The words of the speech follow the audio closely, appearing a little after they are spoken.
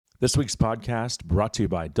This week's podcast brought to you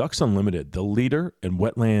by Ducks Unlimited, the leader in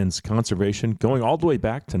wetlands conservation going all the way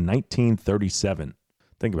back to 1937.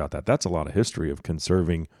 Think about that. That's a lot of history of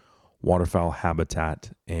conserving waterfowl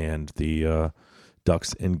habitat and the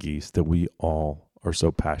ducks and geese that we all are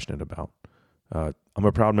so passionate about. I'm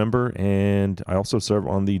a proud member, and I also serve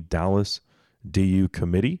on the Dallas DU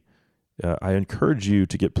committee. I encourage you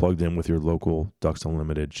to get plugged in with your local Ducks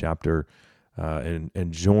Unlimited chapter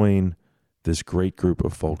and join this great group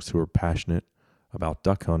of folks who are passionate about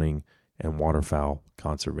duck hunting and waterfowl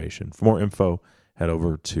conservation. For more info, head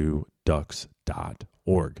over to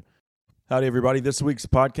ducks.org. Howdy, everybody. This week's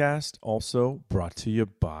podcast also brought to you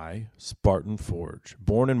by Spartan Forge.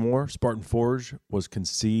 Born in war, Spartan Forge was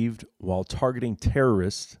conceived while targeting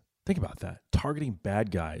terrorists. Think about that. Targeting bad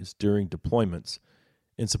guys during deployments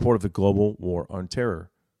in support of the global war on terror.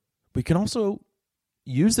 We can also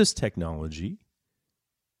use this technology,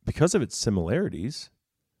 because of its similarities,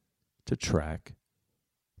 to track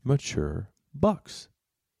mature bucks.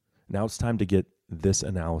 Now it's time to get this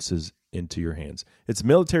analysis into your hands. It's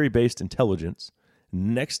military-based intelligence,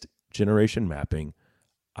 next generation mapping.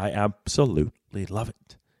 I absolutely love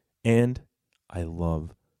it. And I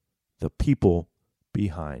love the people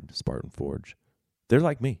behind Spartan Forge. They're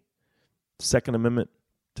like me. Second Amendment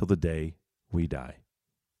till the day we die.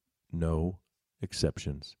 No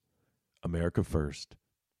exceptions. America first.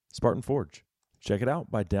 Spartan Forge. Check it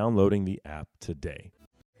out by downloading the app today.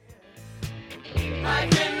 Life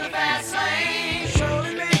in the fast lane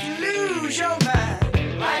surely make you lose your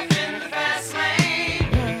mind. Life in the fast lane.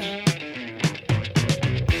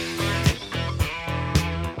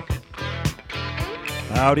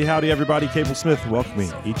 Howdy, everybody. Cable Smith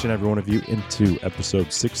welcoming each and every one of you into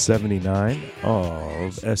episode 679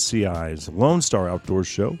 of SCI's Lone Star Outdoors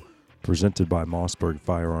Show, presented by Mossberg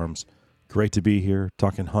Firearms. Great to be here,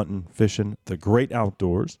 talking hunting, fishing, the great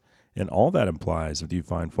outdoors, and all that implies with you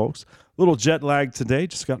fine folks. A little jet lag today,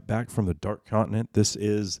 just got back from the Dark Continent. This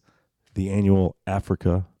is the annual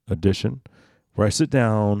Africa edition, where I sit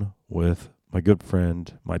down with my good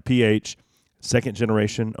friend, my PH, second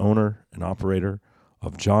generation owner and operator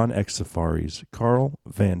of John X Safaris. Carl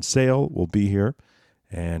Van Sale will be here,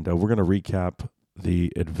 and we're going to recap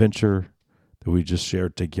the adventure that we just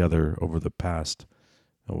shared together over the past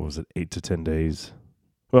 8 to 10 days?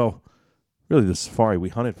 Well, really the safari, we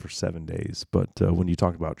hunted for 7 days, but when you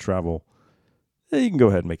talk about travel, you can go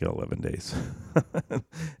ahead and make it 11 days.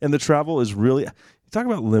 And the travel is really, you talk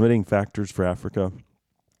about limiting factors for Africa.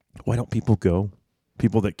 Why don't people go?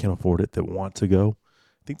 People that can afford it, that want to go.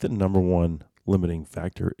 I think the number one limiting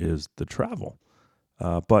factor is the travel.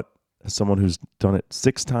 But as someone who's done it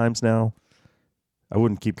 6 times now, I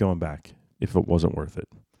wouldn't keep going back if it wasn't worth it.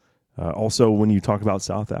 Also, when you talk about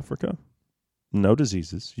South Africa, no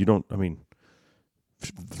diseases.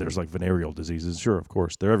 There's like venereal diseases. Sure, of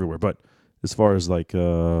course, they're everywhere. But as far as like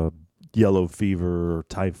yellow fever or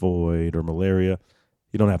typhoid or malaria,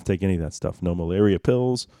 you don't have to take any of that stuff. No malaria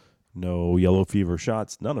pills, no yellow fever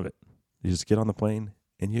shots, none of it. You just get on the plane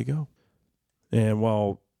and you go. And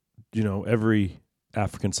while, every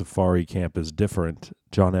African safari camp is different,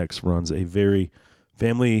 John X runs a very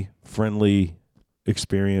family-friendly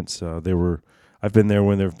experience. I've been there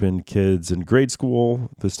when there have been kids in grade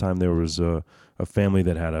school. This time there was a family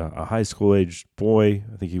that had a high school age boy.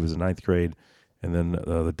 I think he was in 9th grade, and then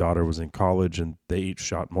the daughter was in college, and they each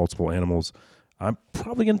shot multiple animals. I'm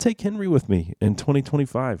probably going to take Henry with me in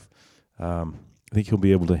 2025. I think he'll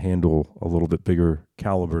be able to handle a little bit bigger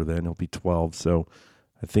caliber then. He'll be 12, so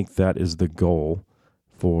I think that is the goal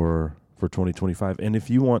for 2025. And if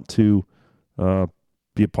you want to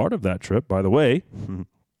be a part of that trip, by the way,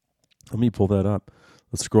 let me pull that up.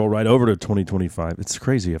 Let's scroll right over to 2025. It's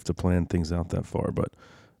crazy you have to plan things out that far, but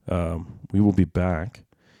we will be back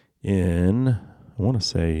in, I want to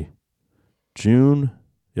say, June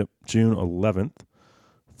 11th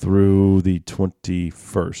through the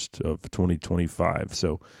 21st of 2025.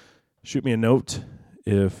 So shoot me a note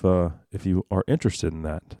if you are interested in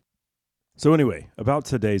that. So anyway, about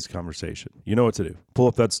today's conversation, you know what to do. Pull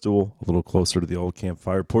up that stool a little closer to the old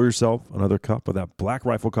campfire. Pour yourself another cup of that Black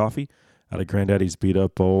Rifle coffee out of Granddaddy's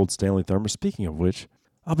beat-up old Stanley thermos. Speaking of which,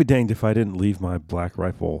 I'll be danged if I didn't leave my Black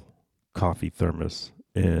Rifle coffee thermos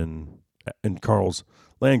in Carl's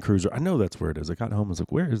Land Cruiser. I know that's where it is. I got home and was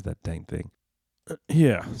like, where is that dang thing?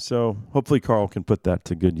 Yeah, so hopefully Carl can put that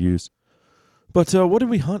to good use. But what did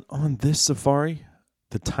we hunt on this safari?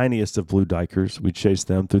 The tiniest of blue dikers. We chased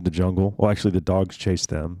them through the jungle. Well, actually, the dogs chased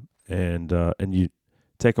them, and you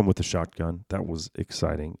take them with a shotgun. That was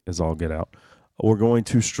exciting as all get out. We're going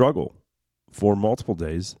to struggle for multiple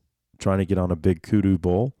days trying to get on a big kudu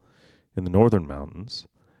bull in the northern mountains.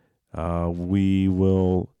 We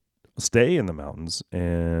will stay in the mountains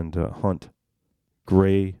and hunt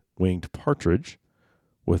gray-winged partridge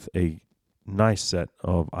with a nice set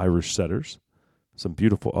of Irish setters, some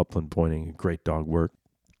beautiful upland pointing, great dog work.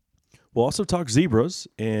 We'll also talk zebras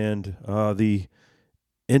and the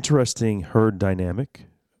interesting herd dynamic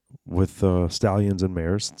with stallions and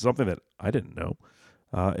mares, something that I didn't know.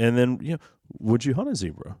 And then, would you hunt a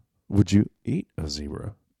zebra? Would you eat a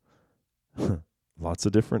zebra? Lots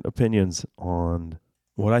of different opinions on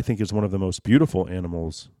what I think is one of the most beautiful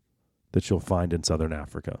animals that you'll find in southern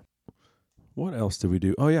Africa. What else did we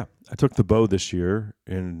do? Oh, yeah. I took the bow this year,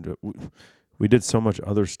 and we did so much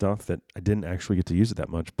other stuff that I didn't actually get to use it that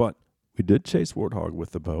much. But we did chase warthog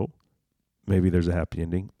with the bow. Maybe there's a happy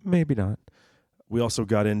ending. Maybe not. We also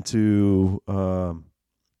got into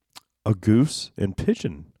a goose and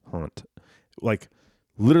pigeon hunt. Like,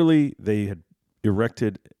 literally, they had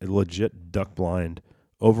erected a legit duck blind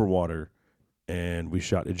over water, and we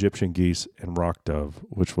shot Egyptian geese and rock dove,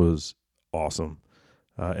 which was awesome.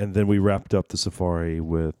 And then we wrapped up the safari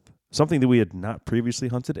with something that we had not previously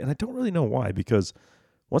hunted, and I don't really know why, because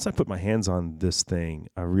once I put my hands on this thing,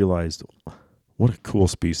 I realized what a cool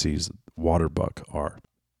species water buck are.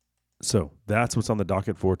 So that's what's on the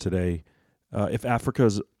docket for today. If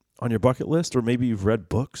Africa's on your bucket list, or maybe you've read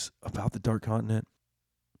books about the Dark Continent,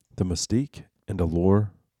 the mystique and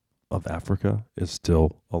allure of Africa is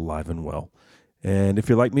still alive and well. And if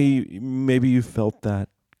you're like me, maybe you felt that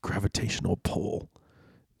gravitational pull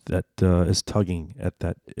that is tugging at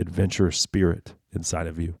that adventurous spirit inside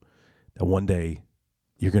of you, that one day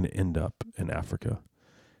you're going to end up in Africa.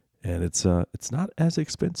 And it's not as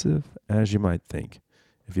expensive as you might think.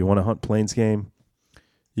 If you want to hunt plains game,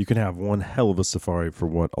 you can have one hell of a safari for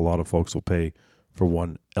what a lot of folks will pay for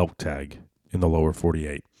one elk tag in the lower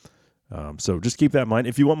 48. So just keep that in mind.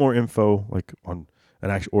 If you want more info, like on an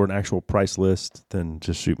actual price list, then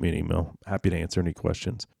just shoot me an email. Happy to answer any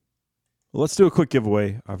questions. Well, let's do a quick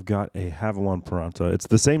giveaway. I've got a Havilon Paranta. It's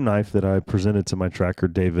the same knife that I presented to my tracker,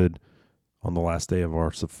 David, on the last day of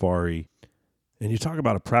our safari. And you talk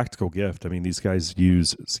about a practical gift. I mean, these guys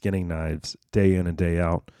use skinning knives day in and day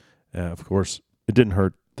out. Of course, it didn't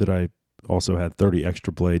hurt that I also had 30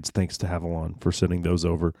 extra blades, thanks to Havilon for sending those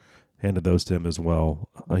over. Handed those to him as well.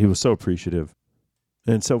 He was so appreciative.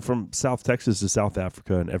 And so from South Texas to South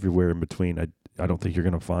Africa and everywhere in between, I don't think you're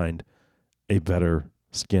going to find a better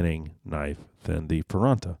skinning knife than the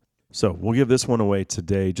Paranta. So we'll give this one away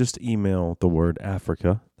today. Just email the word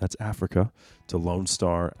Africa, that's Africa, to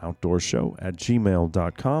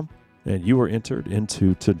LoneStarOutdoorShow@gmail.com, and you are entered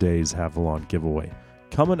into today's Havilon giveaway.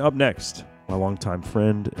 Coming up next, my longtime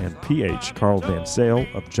friend and PH, Carl Van Sale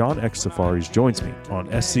of John X Safaris, joins me on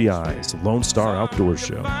SCI's Lone Star Outdoor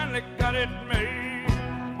Show. Finally got it made.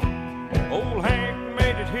 Old Hank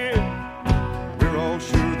made it here. We're all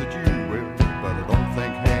sure that you will, but I don't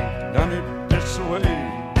think Hank Done it this way.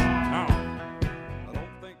 No, I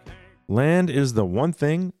don't think Hank. Land is the one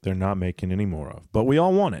thing they're not making any more of, but we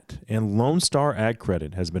all want it, and Lone Star Ag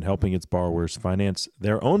Credit has been helping its borrowers finance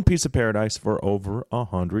their own piece of paradise for over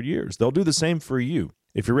 100 years. They'll do the same for you.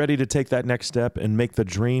 If you're ready to take that next step and make the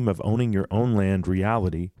dream of owning your own land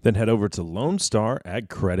reality, then head over to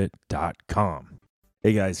LoneStarAgCredit.com.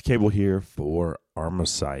 Hey guys, Cable here for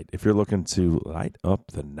Armasight. If you're looking to light up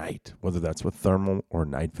the night, whether that's with thermal or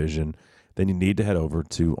night vision, then you need to head over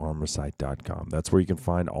to Armasight.com. That's where you can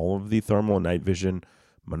find all of the thermal and night vision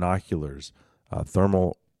monoculars,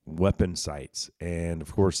 thermal weapon sights, and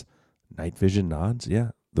of course, night vision nods. Yeah,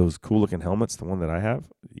 those cool looking helmets, the one that I have.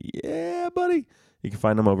 Yeah, buddy. You can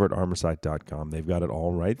find them over at Armasight.com. They've got it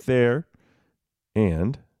all right there.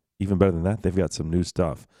 And even better than that, they've got some new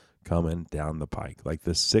stuff coming down the pike, like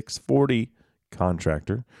the 640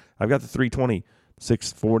 contractor. I've got the 320,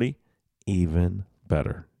 640, even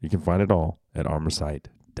better. You can find it all at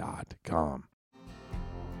Armasight.com.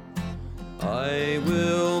 I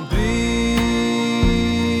will be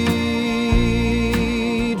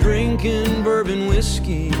drinking bourbon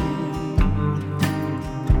whiskey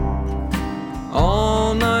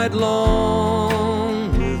all night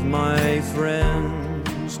long with my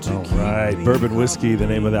friends to All keep right, me Bourbon Whiskey, the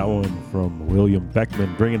name of that one from William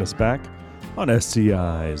Beckman, bringing us back on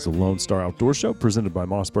SCI's Lone Star Outdoor Show, presented by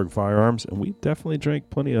Mossberg Firearms. And we definitely drank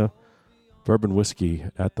plenty of bourbon whiskey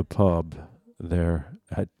at the pub there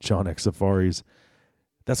at John X Safaris.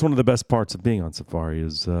 That's one of the best parts of being on safari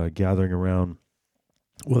is gathering around,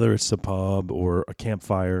 whether it's a pub or a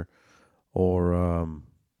campfire or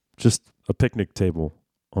just a picnic table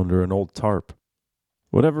under an old tarp.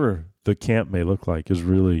 Whatever the camp may look like is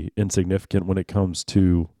really insignificant when it comes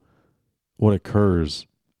to what occurs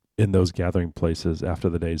in those gathering places after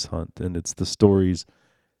the day's hunt. And it's the stories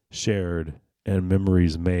shared and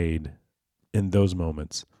memories made in those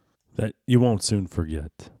moments that you won't soon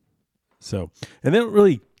forget. So, and they don't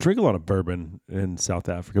really drink a lot of bourbon in South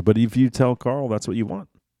Africa, but if you tell Carl that's what you want,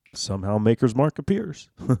 somehow Maker's Mark appears.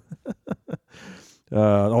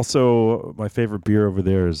 Also, my favorite beer over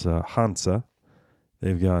there is Hansa.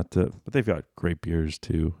 But they've got great beers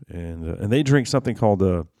too, and they drink something called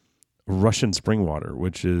Russian spring water,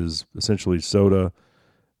 which is essentially soda,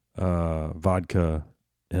 vodka,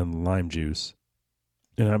 and lime juice.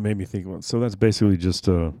 And that made me think, well, so that's basically just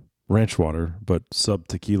ranch water, but sub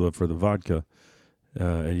tequila for the vodka.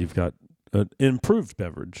 And you've got an improved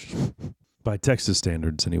beverage by Texas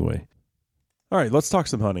standards, anyway. All right, let's talk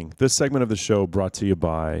some hunting. This segment of the show brought to you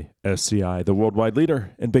by SCI, the worldwide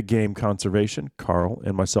leader in big game conservation. Carl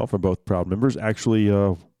and myself are both proud members. Actually,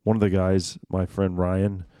 one of the guys, my friend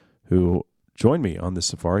Ryan, who joined me on this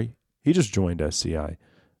safari, he just joined SCI.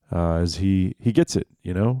 As he gets it,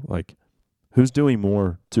 like who's doing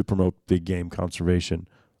more to promote big game conservation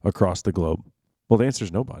across the globe? Well, the answer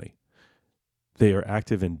is nobody. They are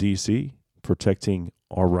active in D.C., protecting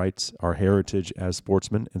our rights, our heritage as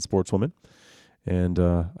sportsmen and sportswomen. And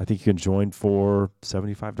I think you can join for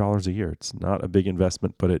 $75 a year. It's not a big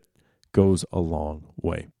investment, but it goes a long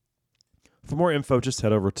way. For more info, just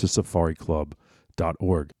head over to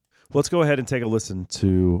safariclub.org. Let's go ahead and take a listen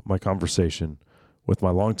to my conversation with my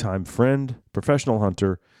longtime friend, professional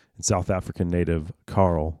hunter, and South African native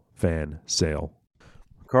Carl Van Sale.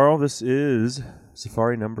 Carl, this is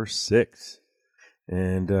safari number 6.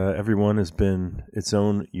 And everyone has been its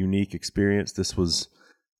own unique experience. This was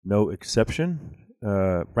no exception.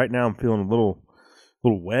 Right now I'm feeling a little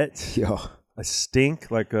wet. Yeah. I stink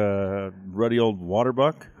like a ruddy old water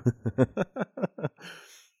buck.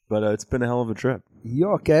 But it's been a hell of a trip.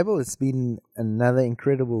 Yeah, Cable, it's been another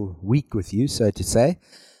incredible week with you, so to say.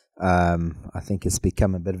 I think it's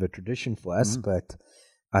become a bit of a tradition for us, but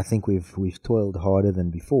I think we've toiled harder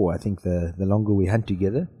than before. I think the longer we hunt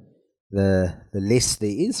together, the less there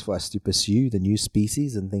is for us to pursue the new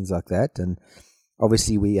species and things like that. And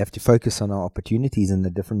obviously we have to focus on our opportunities in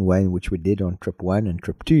the different way in which we did on trip 1 and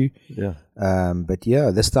trip 2. Yeah. But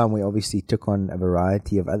yeah, this time we obviously took on a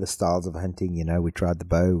variety of other styles of hunting. We tried the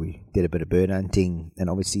bow, we did a bit of bird hunting, and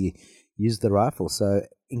obviously used the rifle. So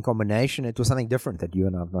in combination, it was something different that you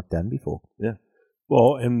and I have not done before. Yeah.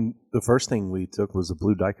 Well, and the first thing we took was a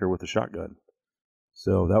blue diker with a shotgun.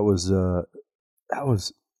 So that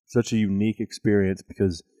was such a unique experience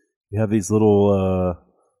because you have these little,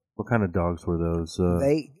 what kind of dogs were those?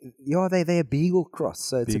 They're a beagle cross.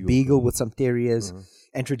 So it's a Beagle. beagle with some terriers.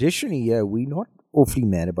 And traditionally, we're not awfully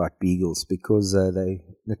mad about beagles because they're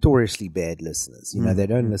notoriously bad listeners. They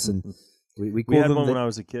don't listen. We call We had them one when I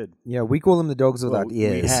was a kid. Yeah, we call them the dogs without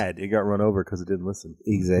ears. It got run over because it didn't listen.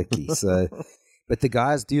 Exactly. So, but the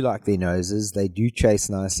guys do like their noses. They do chase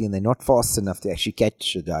nicely, and they're not fast enough to actually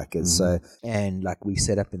catch the dikers. So, and like we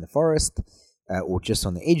set up in the forest, or just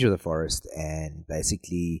on the edge of the forest, and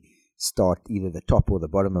basically start either the top or the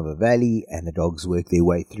bottom of a valley, and the dogs work their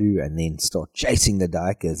way through and then start chasing the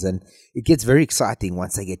dikers. And it gets very exciting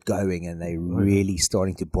once they get going and they're really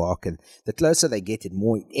starting to bark. And the closer they get, the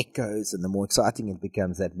more it echoes and the more exciting it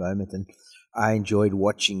becomes that moment. And I enjoyed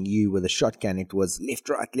watching you with a shotgun. It was left,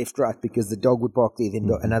 right, because the dog would bark there, then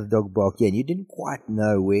another dog bark here, and you didn't quite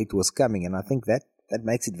know where it was coming. And I think that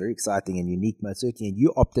makes it very exciting and unique, most certainly. And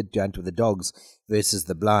you opted to hunt with the dogs versus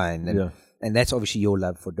the blind. And that's obviously your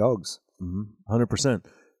love for dogs. 100%.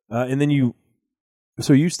 And then you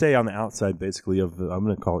stay on the outside, basically, of I'm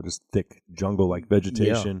going to call it just thick jungle-like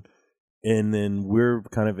vegetation. Yeah. And then we're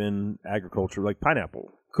kind of in agriculture, like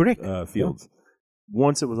pineapple fields. Yeah.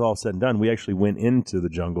 Once it was all said and done, we actually went into the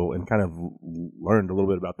jungle and kind of learned a little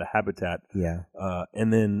bit about the habitat. Yeah.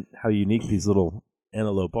 And then how unique these little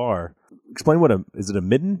antelope are. Explain is it a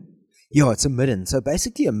midden? Yeah, it's a midden. So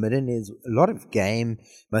basically a midden is a lot of game,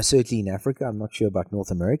 most certainly in Africa. I'm not sure about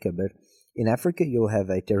North America, but in Africa you'll have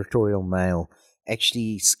a territorial male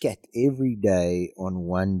actually scat every day on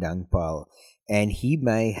one dung pile. And he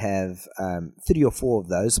may have 3 or 4 of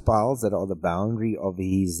those piles that are the boundary of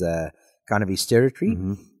his kind of his territory.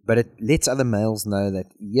 But it lets other males know that,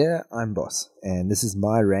 yeah, I'm boss, and this is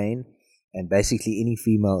my reign. And basically any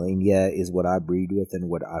female in here is what I breed with and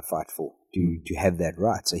what I fight for to have that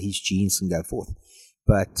right. So his genes can go forth.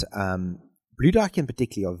 But blue dyke in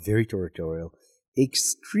particular are very territorial,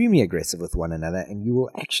 extremely aggressive with one another. And you will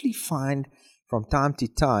actually find from time to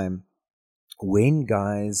time when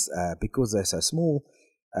guys, because they're so small,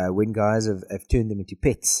 when guys have turned them into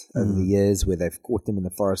pets over the years, where they've caught them in the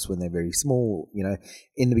forest when they're very small.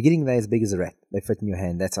 In the beginning they're as big as a rat. They fit in your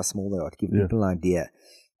hand. That's how small they are, to give people an idea.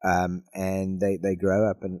 And they grow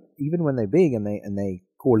up, and even when they're big and they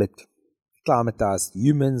call it acclimatized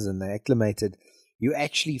humans and they're acclimated, you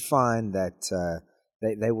actually find that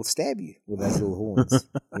they will stab you with those little horns.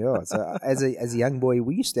 So as a young boy,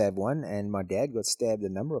 we used to have one, and my dad got stabbed a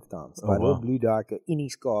number of times by a little blue duiker in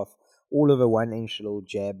his scarf, all over 1 inch little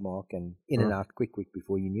jab mark, and in and out quick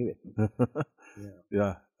before you knew it.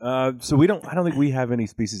 So I don't think we have any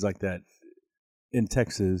species like that in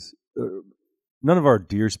Texas. None of our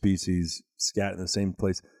deer species scat in the same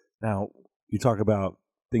place. Now, you talk about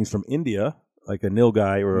things from India, like a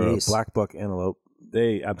nilgai or a black buck antelope.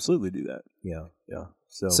 They absolutely do that. Yeah.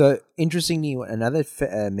 So interestingly, another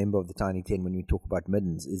member of the Tiny Ten, when we talk about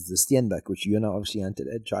middens, is the steenbuck, which you and I obviously hunted,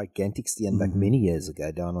 a gigantic steenbuck many years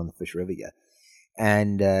ago down on the Fish River here.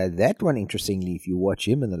 And that one, interestingly, if you watch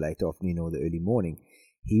him in the late afternoon or the early morning,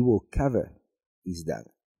 he will cover his dung.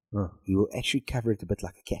 He will actually cover it a bit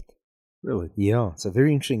like a cat. Really? Yeah. So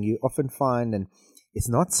very interesting. You often find, and it's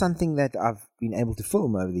not something that I've been able to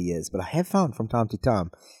film over the years, but I have found from time to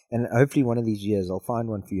time. And hopefully one of these years I'll find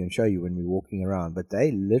one for you and show you when we're walking around. But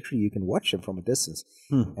they literally, you can watch them from a distance.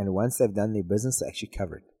 And once they've done their business, they actually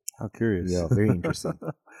cover it. How curious. Yeah, very interesting.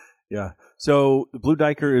 Yeah. So the blue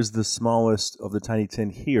duiker is the smallest of the Tiny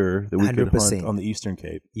Ten here that we could hunt on the Eastern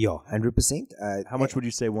Cape. Yeah, 100%. How much would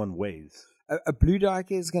you say one weighs? A blue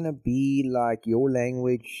duiker is going to be like your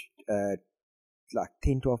language, like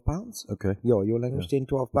 10, 12 pounds. Okay. Yeah, your language, 10,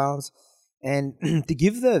 12 pounds. And to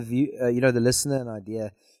give the view, the listener an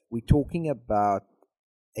idea, we're talking about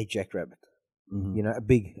a jackrabbit.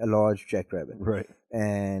 A large jackrabbit. Right.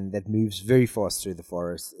 And that moves very fast through the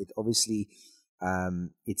forest. It obviously,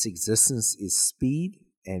 its existence is speed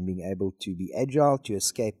and being able to be agile to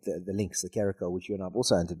escape the lynx, the caracal, which you and I have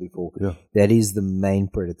also hunted before. Yeah. That is the main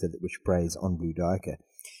predator which preys on blue duiker.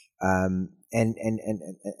 And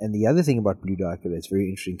the other thing about blue duiker that's very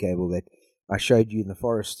interesting, Cable, that I showed you in the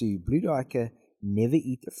forest too, blue duiker never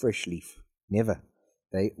eat a fresh leaf. Never.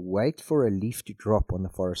 They wait for a leaf to drop on the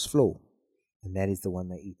forest floor, and that is the one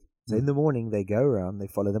they eat. So in the morning, they go around, they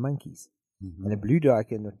follow the monkeys. And a blue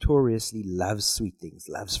duiker notoriously loves sweet things,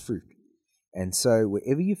 loves fruit. And so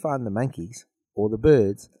wherever you find the monkeys or the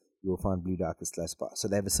birds, you will find blue duikers close by. So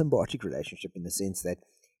they have a symbiotic relationship in the sense that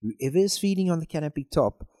whoever is feeding on the canopy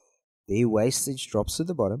top, their wastage drops to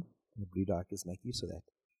the bottom, and the blue duikers make use of that.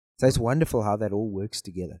 So it's wonderful how that all works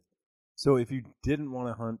together. So if you didn't want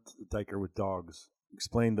to hunt duiker with dogs,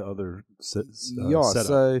 explain the other setup.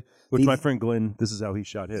 So which my friend Glenn, this is how he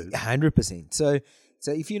shot his. 100%.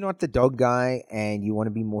 So if you're not the dog guy and you want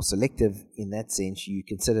to be more selective in that sense, you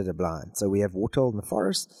consider the blind. So we have waterhole in the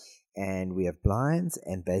forest and we have blinds,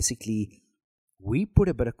 and basically we put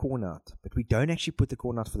a bit of corn out, but we don't actually put the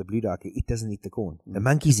corn out for the blue duiker. It doesn't eat the corn. The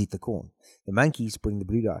monkeys eat the corn. The monkeys bring the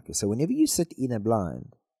blue duiker. So whenever you sit in a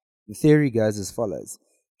blind, the theory goes as follows.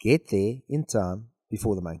 Get there in time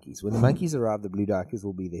before the monkeys. When the monkeys arrive, the blue duikers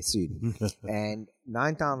will be there soon. And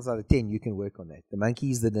 9 times out of 10, you can work on that. The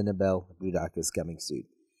monkeys, the dinner bell, the blue duiker is coming soon.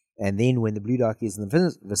 And then when the blue duiker is in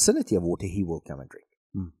the vicinity of water, he will come and drink.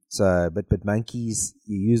 So, but monkeys,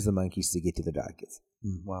 you use the monkeys to get to the duikers.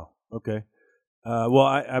 Wow. Okay. Well,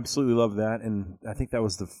 I absolutely love that. And I think that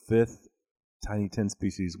was the 5th Tiny Ten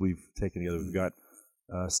species we've taken together. We've got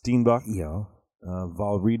steenbuck, Yeah.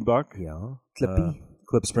 Valreedbuck, Yeah. Clippy.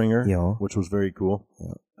 Klipspringer, Yeah. which was very cool.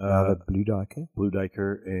 Yeah. Another blue duiker. Blue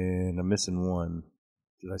duiker, and I'm missing one.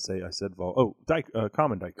 Did I say? I said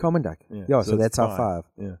common duiker. Common duck. Yeah. Yeah, So so it's that's our 5.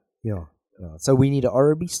 Yeah. Yeah. So we need an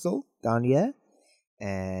Oroby still down here,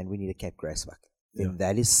 and we need a Cape Gracebuck. And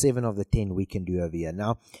that is 7 of the 10 we can do over here.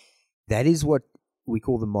 Now, that is what we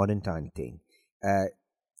call the modern Tiny Ten.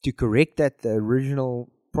 To correct that, the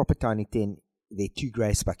original proper Tiny Ten, there are 2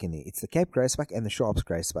 Gracebuck in there. It's the Cape Gracebuck and the Sharps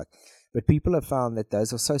Gracebuck. But people have found that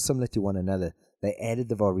those are so similar to one another. They added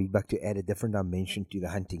the Valreedbuck to add a different dimension to the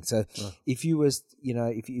hunting. So if you was,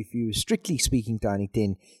 if you were strictly speaking Tiny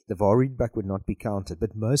Ten, the Valreedbuck would not be counted.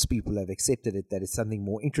 But most people have accepted it that it's something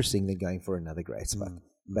more interesting than going for another Gracebuck,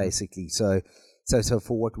 basically. So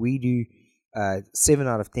for what we do, 7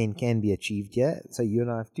 out of 10 can be achieved here. So you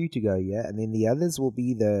and I have 2 to go here. And then the others will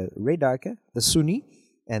be the red duiker, the Sunni,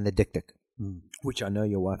 and the dik dik. Which I know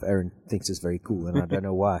your wife Erin thinks is very cool, and I don't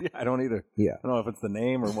know why. Yeah, I don't either. Yeah, I don't know if it's the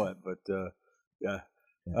name or what, but yeah.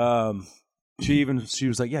 She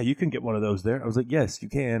was like, "Yeah, you can get one of those there." I was like, "Yes, you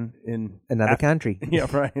can in another country." Yeah,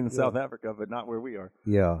 right, in South Africa, but not where we are.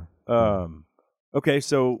 Yeah. Okay,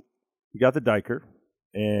 so we got the duiker,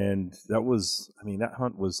 and that was, that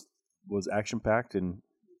hunt was action packed, and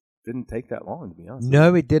didn't take that long, to be honest.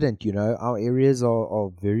 No, it didn't. Our areas are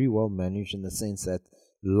very well managed in the sense that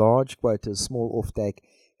large quotas, small off-take,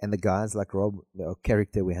 and the guys like Rob, the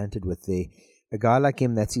character we hunted with there, a guy like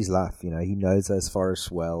him, that's his life. He knows those forests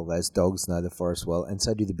well. Those dogs know the forest well, and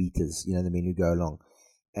so do the beaters, the men who go along.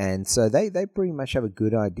 And so they pretty much have a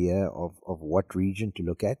good idea of what region to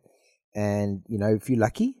look at. And, if you're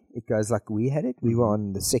lucky, it goes like we had it. We were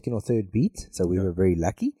on the second or third beat, so we were very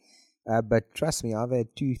lucky. But trust me, I've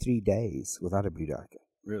had 2-3 days without a blue duiker.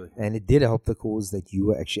 Really? And it did help the cause that you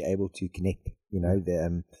were actually able to connect.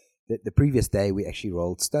 The previous day we actually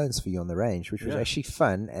rolled stones for you on the range, which was actually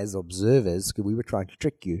fun as observers because we were trying to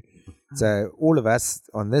trick you. So all of us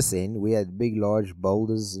on this end, we had big, large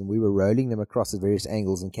boulders and we were rolling them across at various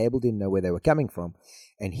angles, and Cable didn't know where they were coming from,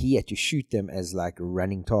 and he had to shoot them as like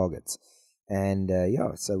running targets. And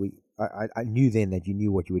so I knew then that you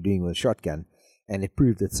knew what you were doing with a shotgun, and it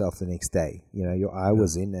proved itself the next day. Your eye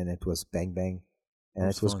was in, and it was bang, bang. And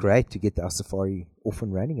it was great to get our safari off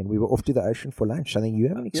and running, and we were off to the ocean for lunch. Something you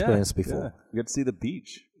haven't experienced before. Yeah. You get to see the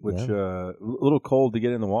beach, which a little cold to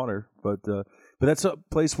get in the water, but that's a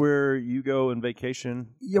place where you go and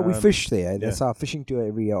vacation. Yeah, we fish there. That's our fishing tour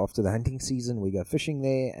every year after the hunting season. We go fishing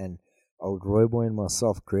there, and old Royboy and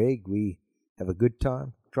myself, Greg, we have a good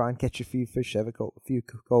time. Try and catch a few fish, have a few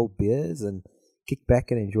cold beers, and kick back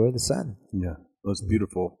and enjoy the sun. Yeah, that's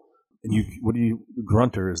beautiful. And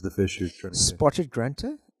grunter is the fish you're trying to say. Spotted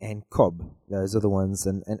grunter and cob. Those are the ones.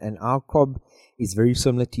 And our cob is very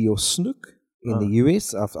similar to your snook in the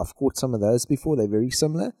US. I've caught some of those before. They're very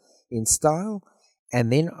similar in style.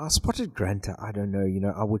 And then our spotted grunter, I don't know,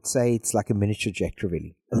 I would say it's like a miniature Jack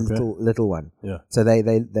Trevally, a little one. Yeah. So they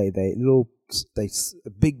little, a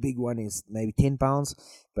big one is maybe 10 pounds,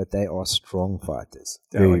 but they are strong fighters.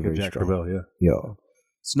 Yeah, Very, like very a Jack strong. Crevel, Yeah.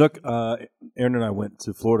 Snook, Aaron and I went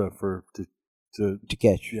to Florida to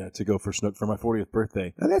catch. Yeah, to go for snook for my 40th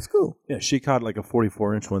birthday. Oh, that's cool. Yeah, she caught like a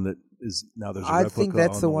 44-inch one that is now there's a I replica think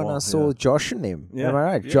that's on the one wall. I saw Josh and them. Yeah. Am I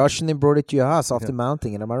right? Yeah. Josh and them brought it to your house after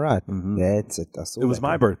mounting it. Am I right? Mhm. That's it. I saw It was that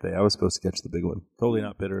my one. birthday. I was supposed to catch the big one. Totally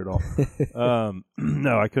not bitter at all.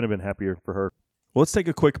 No, I couldn't have been happier for her. Well, let's take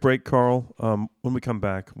a quick break, Carl. When we come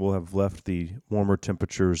back, we'll have left the warmer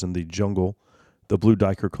temperatures in the jungle. The blue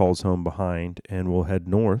diker calls home behind, and we'll head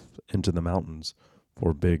north into the mountains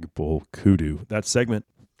for Big Bull Kudu. That segment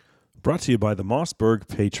brought to you by the Mossberg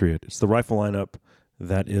Patriot. It's the rifle lineup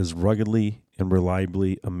that is ruggedly and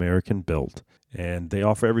reliably American built. And they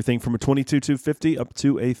offer everything from a 22-250 up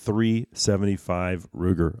to a 375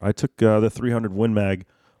 Ruger. I took the 300 Win Mag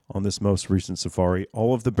on this most recent safari.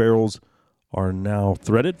 All of the barrels are now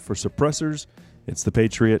threaded for suppressors. It's the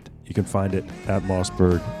Patriot. You can find it at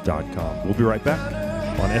mossberg.com. We'll be right back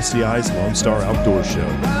on SCI's Lone Star Outdoor Show.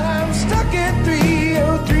 I'm stuck at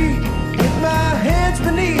 303 with my hands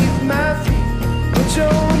beneath my feet. Put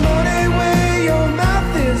your money where your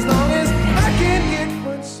mouth is, long as I can get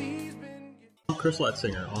what she's been getting. I'm Chris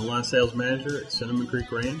Letzinger, online sales manager at Cinnamon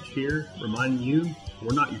Creek Ranch, here reminding you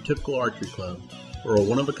we're not your typical archery club. We're a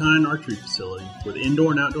one-of-a-kind archery facility with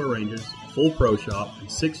indoor and outdoor ranges, full pro shop,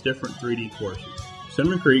 and 6 different 3D courses.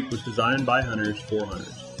 Cinnamon Creek was designed by hunters for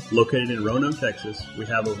hunters. Located in Roanoke, Texas, we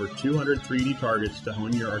have over 200 3D targets to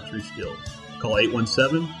hone your archery skills. Call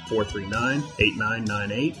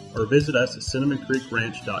 817-439-8998 or visit us at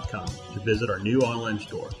cinnamoncreekranch.com to visit our new online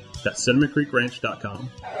store. That's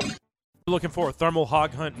cinnamoncreekranch.com. You're looking for a thermal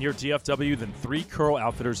hog hunt near DFW, then 3 Curl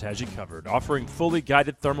Outfitters has you covered. Offering fully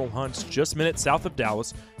guided thermal hunts just minutes south of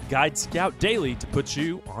Dallas, guides scout daily to put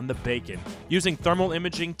you on the bacon. Using thermal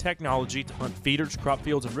imaging technology to hunt feeders, crop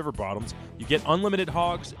fields, and river bottoms, you get unlimited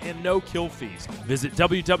hogs and no kill fees. Visit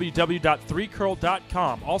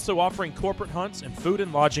www.3curl.com. Also offering corporate hunts and food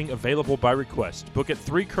and lodging available by request. Book at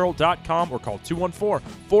 3curl.com or call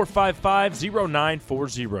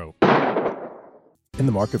 214-455-0940. In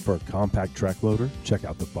the market for a compact track loader? Check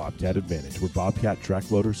out the Bobcat Advantage, where Bobcat track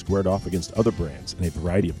loaders squared off against other brands in a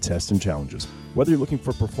variety of tests and challenges. Whether you're looking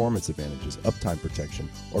for performance advantages, uptime protection,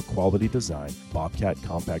 or quality design, Bobcat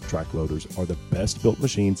compact track loaders are the best built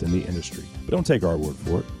machines in the industry. But don't take our word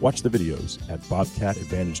for it. Watch the videos at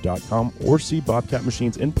bobcatadvantage.com or see Bobcat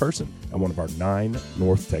machines in person at one of our 9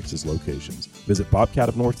 North Texas locations. Visit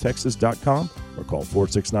bobcatofnorthtexas.com or call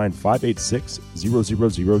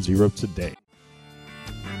 469-586-0000 today.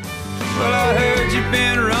 Well, I heard you've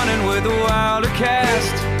been running with a wilder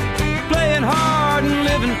cast, playing hard and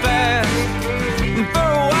living fast. And for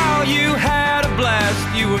a while you had a blast.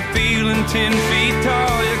 You were feeling 10 feet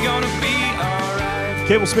tall. You're gonna be alright.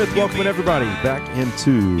 Cable Smith, welcoming everybody back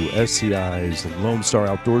into SCI's Lone Star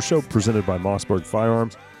Outdoor Show, presented by Mossberg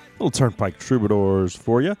Firearms. Little Turnpike Troubadours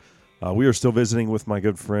for you. We are still visiting with my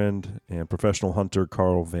good friend and professional hunter,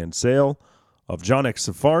 Carl Van Sale of John X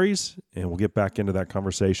Safaris, and we'll get back into that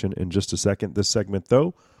conversation in just a second. This segment,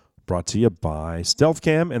 though, brought to you by Stealth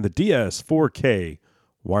Cam and the DS 4K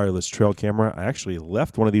wireless trail camera. I actually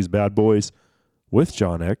left one of these bad boys with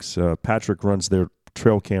John X. Patrick runs their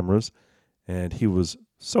trail cameras, and he was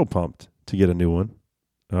so pumped to get a new one.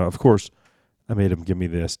 Of course, I made him give me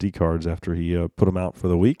the SD cards after he put them out for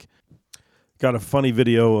the week. Got a funny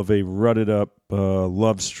video of a rutted up,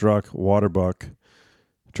 love-struck waterbuck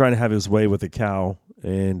trying to have his way with a cow,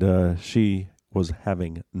 and she was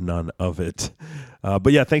having none of it.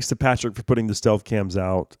 But yeah, thanks to Patrick for putting the Stealth Cams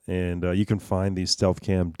out, and you can find the Stealth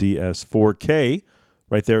Cam DS 4K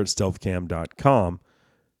right there at stealthcam.com.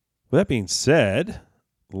 With that being said,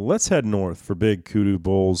 let's head north for big kudu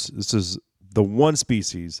bulls. This is the one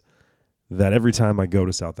species that every time I go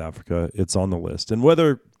to South Africa, it's on the list. And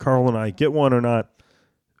whether Carl and I get one or not,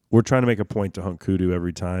 we're trying to make a point to hunt kudu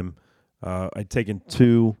every time. I'd taken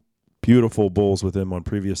 2 beautiful bulls with him on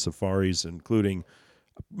previous safaris, including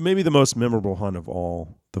maybe the most memorable hunt of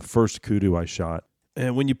all, the first kudu I shot.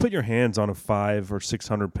 And when you put your hands on a 500 or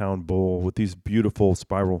 600 pound bull with these beautiful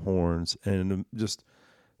spiral horns and just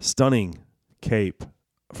stunning cape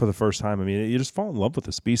for the first time, I mean, you just fall in love with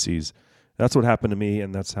the species. That's what happened to me,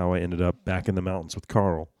 and that's how I ended up back in the mountains with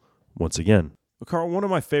Carl once again. Well, Carl, one of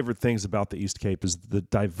my favorite things about the East Cape is the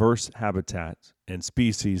diverse habitat and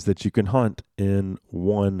species that you can hunt in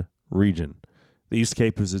one region. The East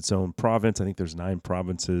Cape is its own province. I think there's 9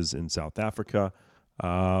 provinces in South Africa.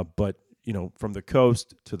 But, you know, from the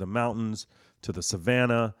coast to the mountains to the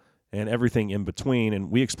savanna and everything in between. And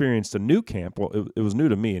we experienced a new camp. Well, it was new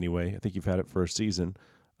to me anyway. I think you've had it for a season.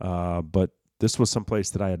 But this was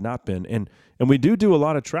someplace that I had not been. And we do a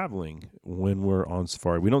lot of traveling when we're on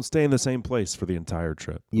safari. We don't stay in the same place for the entire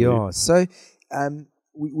trip. Yeah. So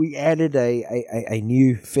we added a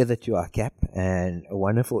new feather to our cap and a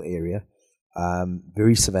wonderful area.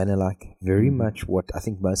 Very savanna-like, very much what I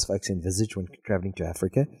think most folks envisage when traveling to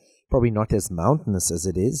Africa. Probably not as mountainous as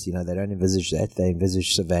it is. You know, they don't envisage that. They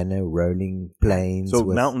envisage savanna, rolling plains. So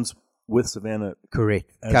mountains with savanna.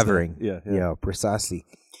 Correct. Covering. Yeah, precisely.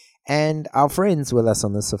 And our friends with us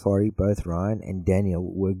on the safari, both Ryan and Daniel,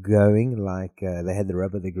 were going like they had the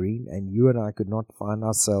rub of the green, and you and I could not find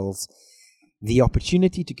ourselves the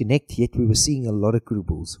opportunity to connect, yet we were seeing a lot of kudu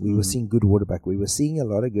bulls. We were seeing good waterbuck. We were seeing a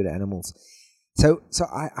lot of good animals. So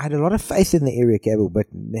I had a lot of faith in the area, Cable,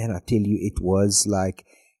 but man, I tell you, it was like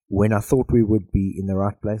when I thought we would be in the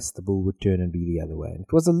right place, the bull would turn and be the other way. And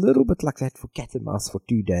it was a little bit like that for cat and mouse for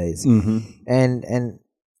 2 days. And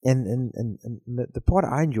the part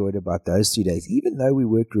I enjoyed about those 2 days, even though we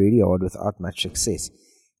worked really hard without much success,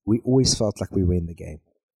 we always felt like we were in the game.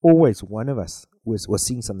 Always one of us was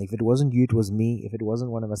seeing something. If it wasn't you, it was me. If it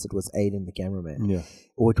wasn't one of us, it was Aiden, the cameraman. Yeah.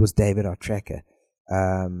 Or it was David, our tracker.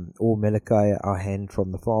 Or Malachi, our hand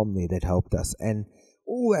from the farm there that helped us. And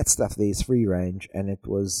all that stuff there is free range. And it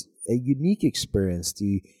was a unique experience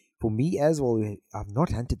for me as well. I've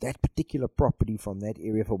not hunted that particular property from that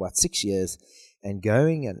area for about 6 years. And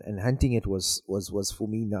going and hunting it was for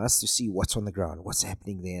me nice to see what's on the ground, what's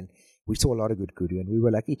happening there. And we saw a lot of good kudu, and we were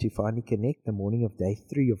lucky to finally connect the morning of day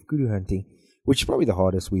 3 of kudu hunting, which is probably the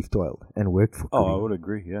hardest we've toiled and worked for kudu. Oh, I would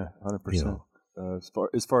agree, yeah, 100%.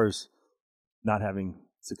 As far as not having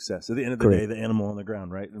success. At the end of the day, the animal on the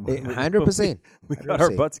ground, right? 100%. We got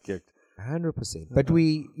our butts kicked. 100%. But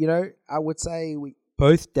we, I would say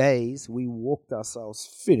both days we walked ourselves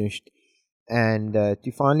finished. And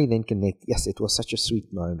to finally then connect, yes, it was such a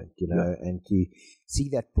sweet moment, and to see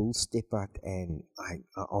that bull step out, and I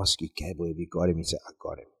asked you, Cable, have you got him? He said, I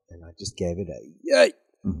got him. And I just gave it a yay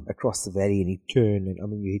across the valley, and he turned, and I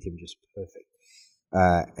mean, you hit him just perfect.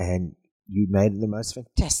 And you made the most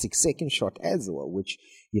fantastic second shot as well, which,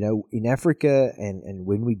 in Africa, and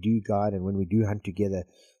when we do guide and when we do hunt together,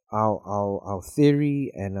 our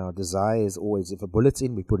theory and our desire is always, if a bullet's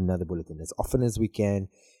in, we put another bullet in as often as we can,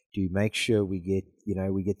 to make sure we get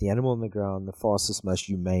the animal on the ground the fastest, most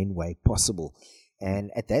humane way possible.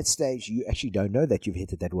 And at that stage, you actually don't know that you've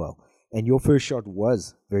hit it that well. And your first shot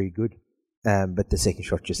was very good, but the second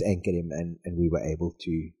shot just anchored him, and we were able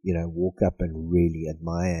to, walk up and really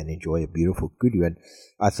admire and enjoy a beautiful kudu. And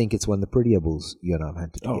I think it's one of the prettier bulls you and I have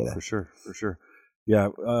hunted together. Oh, for sure. Yeah.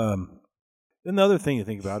 Then the other thing to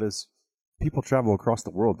think about is people travel across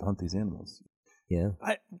the world to hunt these animals. Yeah,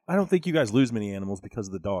 I don't think you guys lose many animals because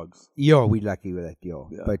of the dogs. Yeah, we're lucky with that, yeah.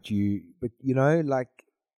 But like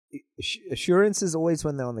assurance is always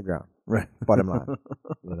when they're on the ground. Right. Bottom line.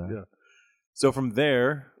 Yeah. So from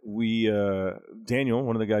there, we Daniel,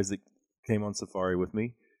 one of the guys that came on safari with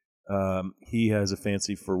me, He has a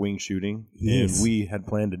fancy for wing shooting, Yes. and we had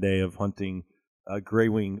planned a day of hunting gray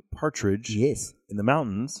wing partridge Yes. in the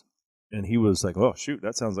mountains. And he was like, "Oh shoot,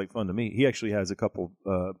 that sounds like fun to me." He actually has a couple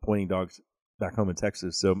pointing dogs back home in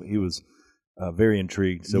Texas, so he was very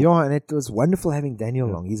intrigued. So Yeah, and it was wonderful having Daniel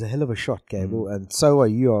along. He's a hell of a shot, Gable, and so are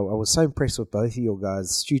you. I was so impressed with both of your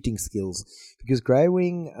guys' shooting skills because grey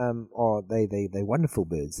wing are they wonderful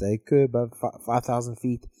birds. They occur above 5,000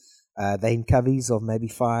 feet. They in coveys of maybe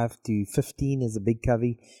 5 to 15 is a big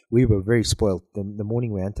covey. We were very spoiled. The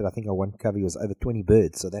morning we hunted, I think our one covey was over 20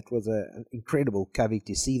 birds, so that was an incredible covey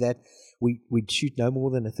to see that. We'd shoot no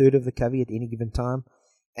more than a third of the covey at any given time.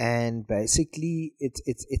 And basically,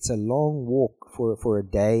 it's a long walk for a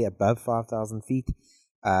day above 5,000 feet.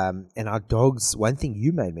 And our dogs, one thing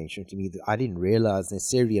you made mention to me that I didn't realize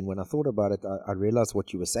necessarily, and when I thought about it, I realized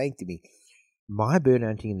what you were saying to me. My bird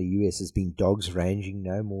hunting in the US has been dogs ranging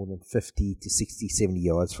no more than 50 to 60, 70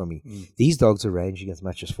 yards from me. These dogs are ranging as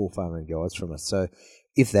much as 400-500 yards from us. So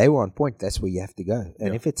if they were on point, that's where you have to go.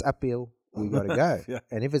 And if it's uphill, we got to go. Yeah.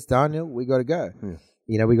 And if it's downhill, we got to go. Yeah.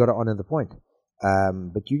 You know, we got to honor the point.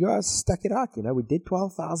 But you guys stuck it out. You know, we did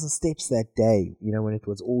 12,000 steps that day, you know, when it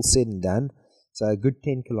was all said and done. So a good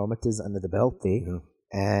 10 kilometers under the belt there. Yeah.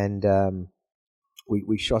 And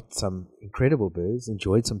we shot some incredible birds,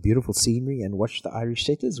 enjoyed some beautiful scenery, and watched the Irish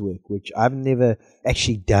setters work, which I've never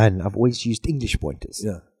actually done. I've always used English pointers.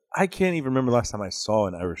 Yeah, I can't even remember last time I saw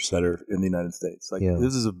an Irish setter in the United States. Like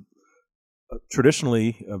this is a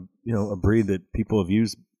traditionally, a breed that people have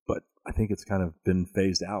used, but I think it's kind of been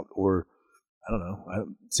phased out, or I don't know.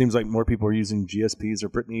 It seems like more people are using GSPs or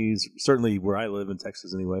Brittany's. Certainly where I live in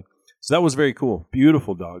Texas, anyway. So that was very cool.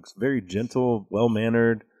 Beautiful dogs, very gentle, well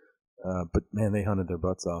mannered. But man, they hunted their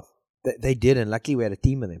butts off. They did, and luckily we had a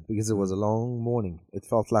team of them because it was a long morning. It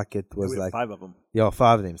felt like it was We had like 5 of them. Yeah,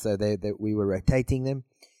 5 of them. So we were rotating them,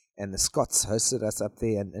 and the Scots hosted us up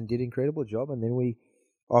there and did an incredible job. And then we,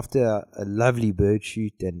 after a lovely bird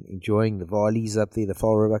shoot and enjoying the Varleys up there, the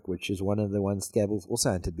Fall Roebuck, which is one of the ones Gables also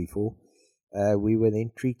hunted before, we were then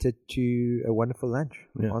treated to a wonderful lunch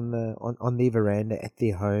on their veranda at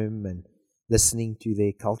their home, and listening to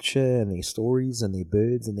their culture and their stories and their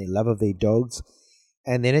birds and their love of their dogs.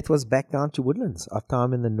 And then it was back down to woodlands. Our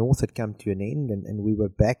time in the north had come to an end, and we were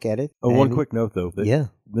back at it. Oh, one quick note, though. Yeah.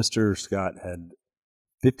 Mr. Scott had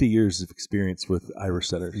 50 years of experience with Irish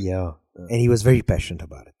setters. Yeah. And he was very passionate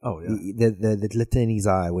about it. Oh, yeah. The glitter in his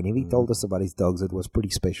eye, whenever he told us about his dogs, it was pretty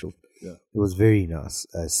special. Yeah. It was very nice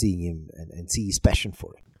seeing him and see his passion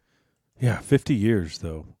for it. Yeah, 50 years,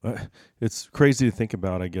 though. It's crazy to think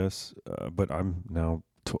about, I guess. But I'm now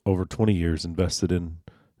over 20 years invested in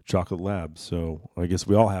Chocolate Lab. So I guess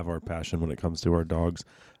we all have our passion when it comes to our dogs.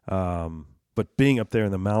 But being up there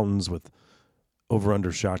in the mountains with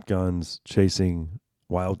over-under shotguns, chasing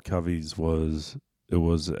wild coveys was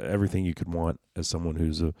everything you could want as someone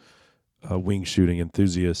who's a wing shooting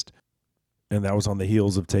enthusiast. And that was on the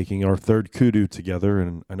heels of taking our third kudu together.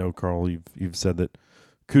 And I know, Carl, you've said that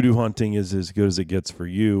kudu hunting is as good as it gets for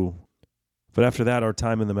you. But after that, our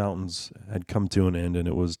time in the mountains had come to an end, and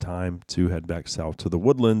it was time to head back south to the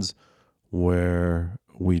woodlands where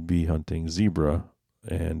we'd be hunting zebra.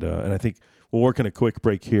 And I think we'll work in a quick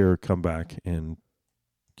break here, come back, and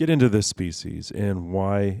get into this species and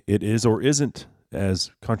why it is or isn't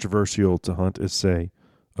as controversial to hunt as, say,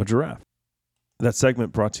 a giraffe. That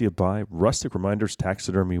segment brought to you by Rustic Reminders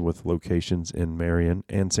Taxidermy with locations in Marion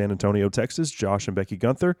and San Antonio, Texas. Josh and Becky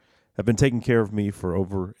Gunther have been taking care of me for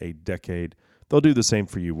over a decade. They'll do the same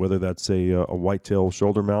for you, whether that's a whitetail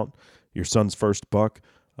shoulder mount, your son's first buck,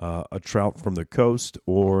 a trout from the coast,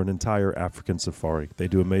 or an entire African safari. They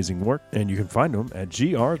do amazing work, and you can find them at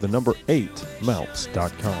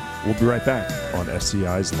gr8mounts.com. We'll be right back on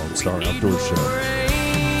SCI's Lone Star Outdoor Show.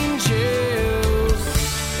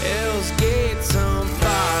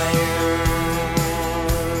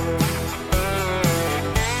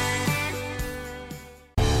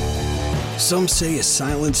 Some say a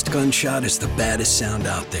silenced gunshot is the baddest sound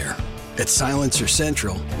out there. At Silencer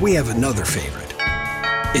Central, we have another favorite.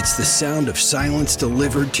 It's the sound of silence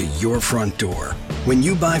delivered to your front door. When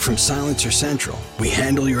you buy from Silencer Central, we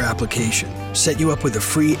handle your application, set you up with a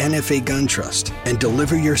free NFA gun trust, and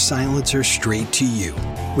deliver your silencer straight to you.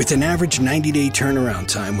 With an average 90-day turnaround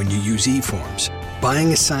time when you use eForms, buying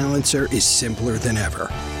a silencer is simpler than ever.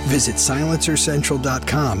 Visit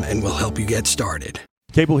silencercentral.com and we'll help you get started.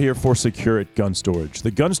 Cable here for Security Gun Storage,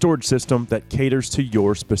 the gun storage system that caters to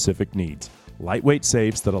your specific needs. Lightweight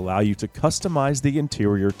safes that allow you to customize the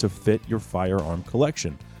interior to fit your firearm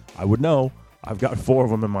collection. I would know. I've got 4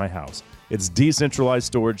 of them in my house. It's decentralized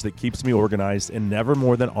storage that keeps me organized and never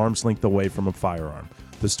more than arm's length away from a firearm.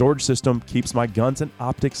 The storage system keeps my guns and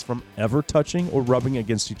optics from ever touching or rubbing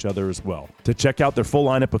against each other as well. To check out their full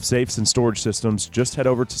lineup of safes and storage systems, just head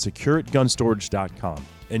over to secureitgunstorage.com.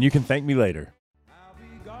 And you can thank me later. I'll be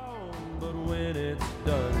gone, but when it's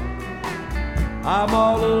done, I'm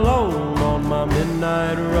all alone on my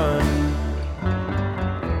midnight run.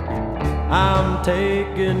 I'm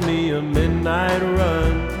taking me a midnight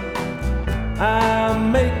run.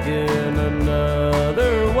 I'm making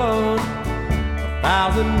another one.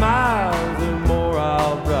 1,000 miles or more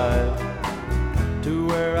I'll drive to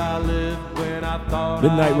where I lived when I thought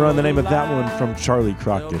Midnight I Run, the was name of that one alive. from Charlie They'll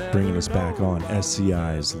Crockett, bringing us back on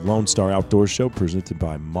SCI's Lone Star Outdoor Show, presented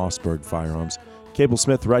by Mossberg Firearms. Cable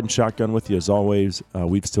Smith riding shotgun with you as always.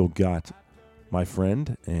 We've still got my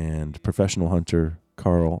friend and professional hunter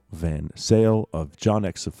Carl Van Sale of John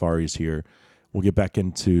X Safaris here. We'll get back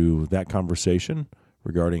into that conversation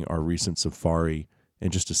regarding our recent safari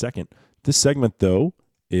in just a second. This segment, though,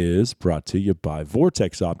 is brought to you by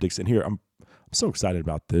Vortex Optics. And here, I'm so excited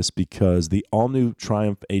about this because the all-new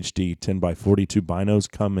Triumph HD 10x42 binos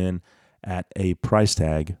come in at a price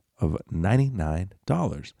tag of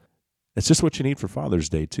 $99. It's just what you need for Father's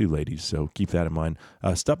Day, too, ladies, so keep that in mind.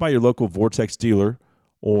 Stop by your local Vortex dealer,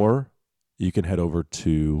 or you can head over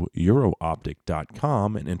to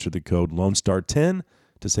eurooptic.com and enter the code LONESTAR10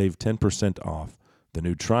 to save 10% off the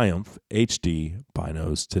new Triumph HD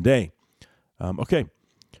binos today. Okay,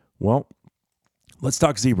 well, let's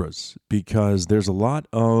talk zebras because there's a lot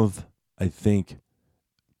of, I think,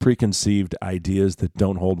 preconceived ideas that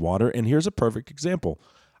don't hold water. And here's a perfect example.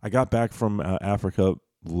 I got back from Africa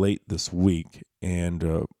late this week,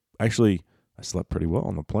 and actually, I slept pretty well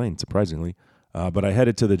on the plane, surprisingly. But I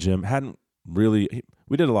headed to the gym. We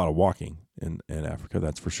did a lot of walking in Africa,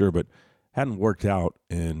 that's for sure, but hadn't worked out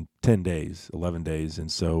in 10 days, 11 days.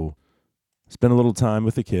 And so spent a little time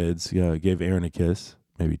with the kids, gave Aaron a kiss,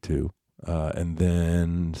 maybe 2, and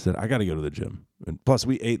then said, I got to go to the gym. And plus,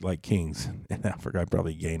 we ate like kings in Africa. I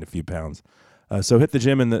probably gained a few pounds. So hit the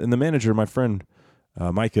gym, and the manager, my friend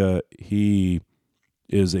Micah, he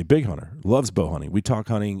is a big hunter, loves bow hunting. We talk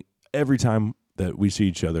hunting every time that we see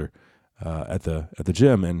each other at the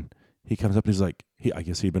gym, and he comes up and he's like, I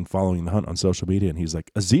guess he'd been following the hunt on social media, and he's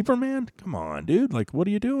like, a zebra, man? Come on, dude. Like, what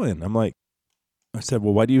are you doing? I said,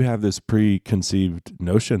 well, why do you have this preconceived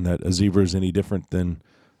notion that a zebra is any different than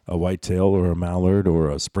a whitetail or a mallard or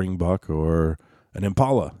a springbuck or an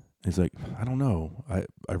impala? He's like, I don't know.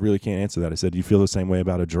 I really can't answer that. I said, you feel the same way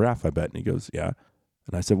about a giraffe, I bet. And he goes, yeah.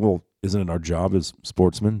 And I said, well, isn't it our job as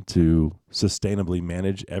sportsmen to sustainably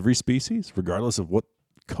manage every species, regardless of what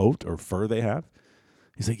coat or fur they have?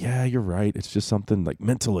 He's like, yeah, you're right. It's just something like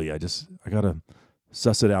mentally, I got to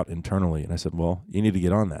suss it out internally. And I said, well, you need to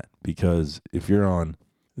get on that, because if you're on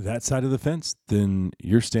that side of the fence, then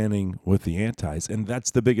you're standing with the antis. And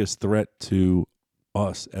that's the biggest threat to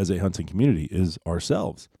us as a hunting community is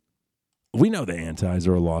ourselves. We know the antis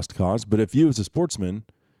are a lost cause, but if you as a sportsman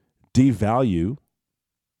devalue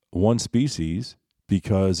one species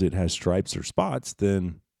because it has stripes or spots,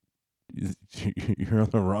 then you're on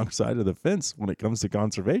the wrong side of the fence when it comes to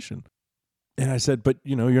conservation. And I said, but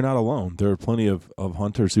you're not alone. There are plenty of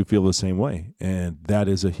hunters who feel the same way, and that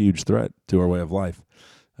is a huge threat to our way of life.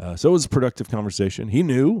 So it was a productive conversation. He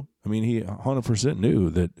knew, he 100% knew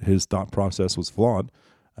that his thought process was flawed,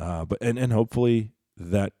 but hopefully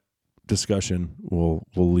that discussion will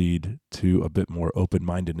lead to a bit more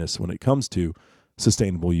open-mindedness when it comes to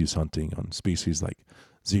sustainable use hunting on species like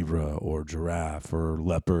zebra or giraffe or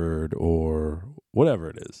leopard or whatever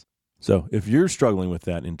it is. So if you're struggling with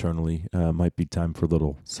that internally, might be time for a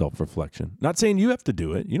little self-reflection. Not saying you have to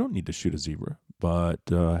do it. You don't need to shoot a zebra. But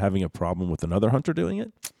having a problem with another hunter doing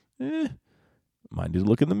it, might need to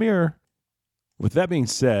look in the mirror. With that being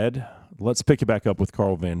said, let's pick it back up with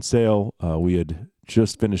Carl Van Sale. We had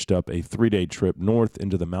just finished up a 3-day trip north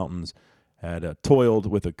into the mountains, had toiled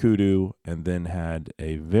with a kudu, and then had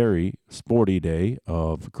a very sporty day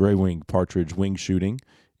of gray-winged partridge wing shooting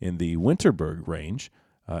in the Winterberg range.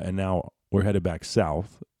 And now we're headed back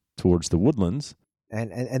south towards the woodlands.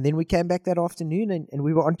 And then we came back that afternoon, and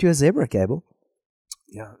we were onto a zebra, Cable.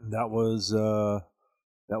 Yeah, that was the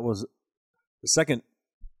second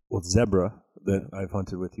zebra that I've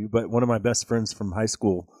hunted with you. But one of my best friends from high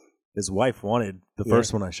school, his wife wanted the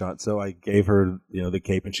first one I shot, so I gave her the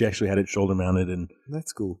cape, and she actually had it shoulder mounted, and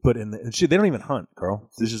that's cool. Put in and they don't even hunt, Carl.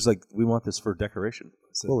 This is like, we want this for decoration.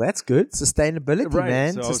 So, well, that's good. Sustainability, right.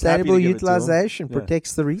 Man. So sustainable utilization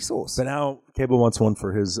protects the resource. But now Cable wants one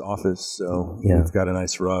for his office, so we've got a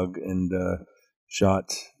nice rug and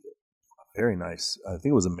shot. Very nice. I think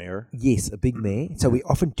it was a mare. Yes, a big mare. So we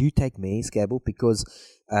often do take mares, Cable, because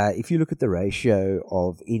if you look at the ratio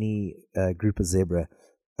of any group of zebra,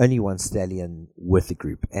 only one stallion with the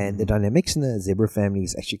group. And the dynamics in the zebra family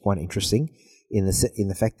is actually quite interesting in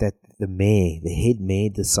the fact that the head mare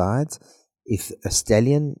decides if a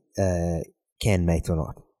stallion can mate or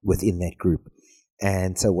not within that group.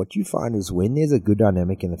 And so what you find is when there's a good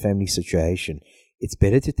dynamic in the family situation, it's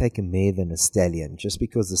better to take a mare than a stallion, just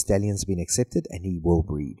because the stallion's been accepted and he will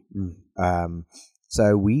breed.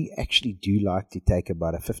 So we actually do like to take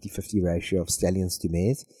about a 50-50 ratio of stallions to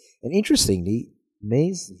mares. And interestingly,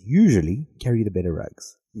 mares usually carry the better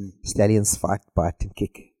rugs. Stallions fight, bite, and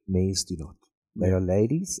kick. Mares do not. They are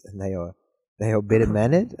ladies, and they are better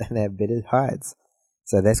mannered, and they have better hides.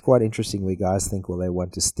 So that's quite interesting where guys think, well, they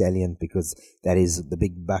want a stallion because that is the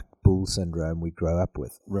big buck bull syndrome we grow up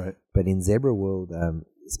with. Right. But in zebra world,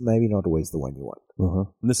 it's maybe not always the one you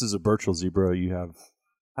want. And this is a Birchall zebra. You have,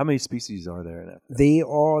 how many species are there in Africa? There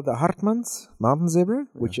are the Hartmans, mountain zebra,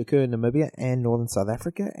 which occur in Namibia and northern South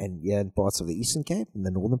Africa, and in parts of the Eastern Cape and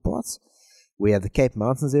the northern parts. We have the Cape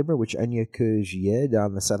Mountain zebra, which only occurs here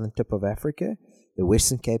down the southern tip of Africa, the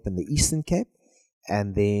Western Cape and the Eastern Cape,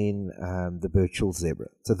 and then the Birchall zebra.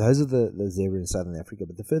 So those are the zebra in southern Africa.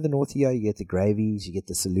 But the further north you go, you get the Gravies, you get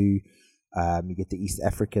the Selous, you get the East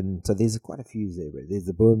African. So there's quite a few zebra. There's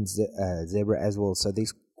the Boom zebra as well. So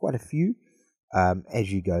there's quite a few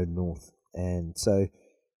as you go north. And so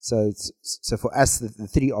for us, the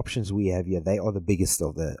three options we have here, they are the biggest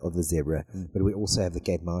of the zebra. But we also have the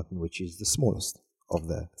Cape Mountain, which is the smallest of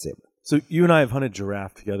the zebra. So you and I have hunted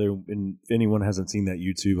giraffe together, and if anyone hasn't seen that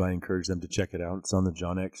YouTube, I encourage them to check it out. It's on the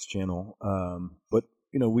John X channel. But,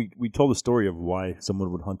 we told the story of why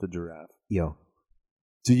someone would hunt a giraffe. Yeah.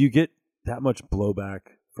 Do you get that much blowback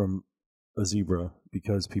from a zebra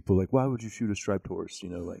because people are like, why would you shoot a striped horse?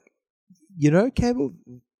 Cable,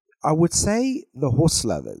 I would say the horse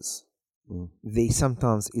lovers, there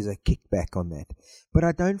sometimes is a kickback on that. But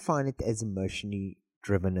I don't find it as emotionally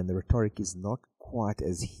driven, and the rhetoric is not quite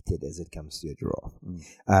as heated as it comes to a giraffe.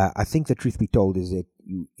 I think the truth be told is that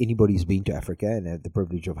anybody who's been to Africa and had the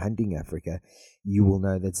privilege of hunting Africa, you will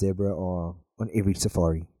know that zebra are on every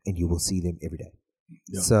safari and you will see them every day.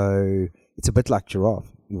 Yeah. So it's a bit like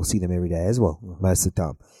giraffe. You will see them every day as well, most of the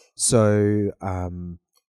time. So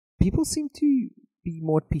people seem to be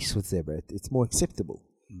more at peace with zebra. It's more acceptable.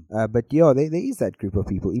 But yeah, there is that group of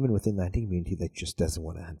people, even within the hunting community, that just doesn't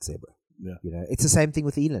want to hunt zebra. Yeah. It's the same thing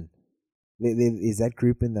with eland. There is that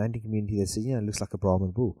group in the hunting community that says, it looks like a Brahman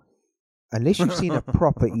bull. Unless you've seen a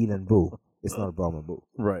proper eland bull, it's not a Brahman bull.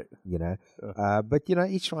 Right. But,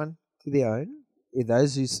 each one to their own. If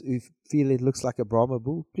those who feel it looks like a Brahma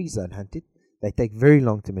bull, please don't hunt it. They take very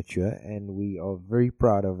long to mature, and we are very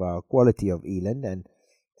proud of our quality of eland.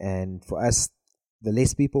 And for us, the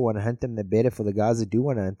less people want to hunt them, the better for the guys that do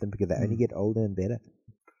want to hunt them, because they only get older and better.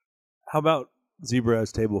 How about zebra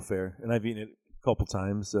as table fare? And I've eaten it a couple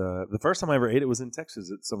times. The first time I ever ate it was in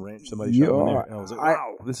Texas at some ranch. Somebody shot one there, and I was like,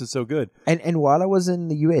 wow, this is so good. And while I was in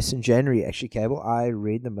the US in January, actually, Cable, I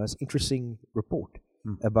read the most interesting report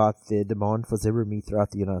about the demand for zebra meat throughout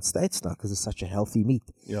the United States now, because it's such a healthy meat.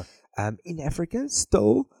 Yeah. In Africa,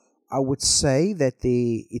 still, I would say that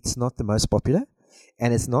it's not the most popular,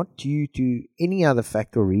 and it's not due to any other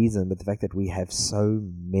fact or reason, but the fact that we have so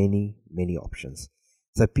many, many options.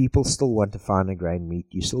 So people still want to find a grain meat.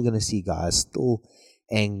 You're still going to see guys still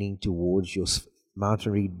angling towards your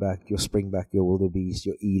mountain reedbuck, your springbuck, your wildebeest,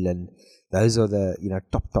 your eland. Those are the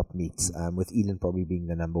top meats, with eland probably being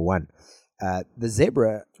the number one. The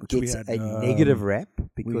zebra gets a negative rap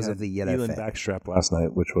because of the yellow eland fat. backstrap last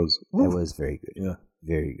night, which was... That was very good. Yeah.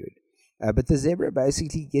 Very good. But the zebra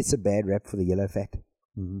basically gets a bad rap for the yellow fat.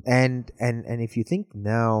 And if you think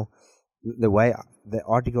now, the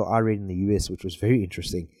article I read in the US, which was very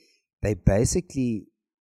interesting, they're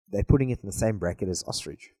putting it in the same bracket as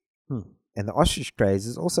ostrich. And the ostrich craze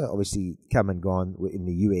has also obviously come and gone in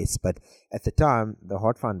the US, but at the time, the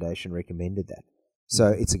Heart Foundation recommended that. So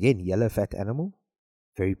it's, again, yellow fat animal,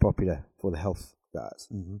 very popular for the health guys.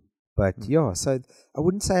 But yeah, so I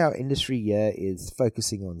wouldn't say our industry here is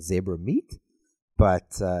focusing on zebra meat,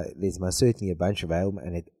 but there's most certainly a bunch available,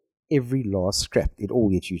 and at every last scrap, it all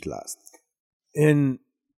gets utilized. And,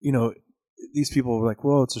 these people are like,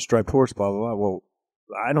 well, it's a striped horse, blah, blah, blah. Well,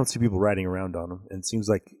 I don't see people riding around on them. And it seems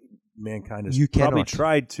like mankind has probably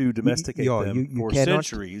tried to domesticate them for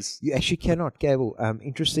centuries. You actually cannot, Gable.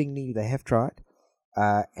 Interestingly, they have tried.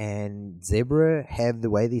 And zebra have the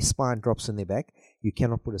way their spine drops in their back. You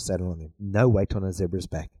cannot put a saddle on them. No weight on a zebra's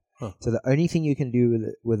back. So the only thing you can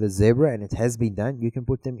do with a zebra, and it has been done, you can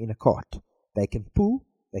put them in a cart. They can pull.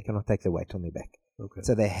 They cannot take the weight on their back. Okay.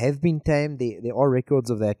 So they have been tamed. There are records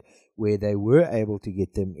of that where they were able to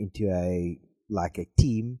get them into a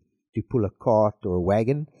team to pull a cart or a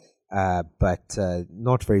wagon, but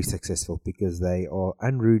not very successful because they are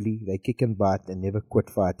unruly. They kick and bite and never quit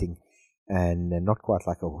fighting, and they're not quite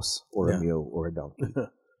like a horse or a mule or a donkey.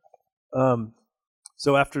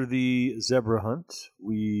 So after the zebra hunt,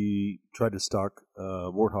 we tried to stalk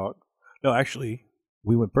warthog. No, actually,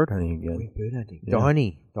 we went bird hunting again. Bird hunting. Yeah.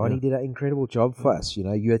 Donnie did an incredible job for us. You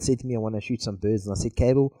know, you had said to me, I want to shoot some birds. And I said,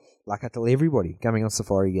 Cable, like I tell everybody coming on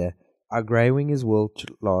safari here, our grey wing is world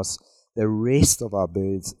class. The rest of our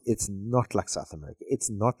birds, it's not like South America. It's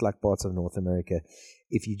not like parts of North America.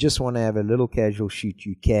 If you just want to have a little casual shoot,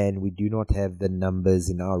 you can. We do not have the numbers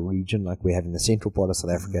in our region like we have in the central part of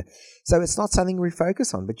South Africa. So it's not something we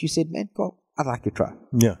focus on. But you said, man, Paul, I'd like to try.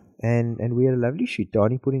 Yeah. And we had a lovely shoot.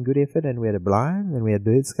 Donnie put in good effort, and we had a blind, and we had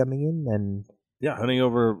birds coming in, and yeah, hunting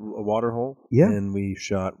over a water hole. Yeah. And we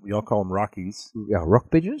shot, y'all call them Rockies. yeah,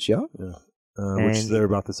 rock pigeons, yeah. Which they're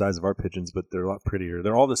about the size of our pigeons, but they're a lot prettier.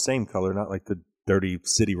 They're all the same color, not like the dirty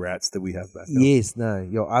city rats that we have back home. Yes, no.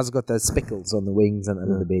 Your eyes got those speckles on the wings and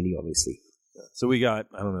under the belly, obviously. So we got,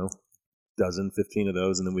 I don't know, 15 of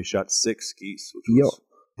those, and then we shot 6 geese. Which Yeah, was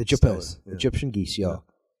the Jippos, stellar. Egyptian geese, yeah.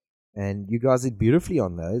 And you guys did beautifully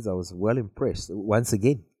on those. I was well impressed. Once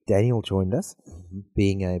again, Daniel joined us,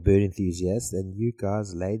 being a bird enthusiast, and you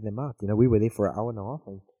guys laid them out. You know, we were there for an hour and a half,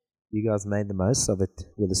 and you guys made the most of it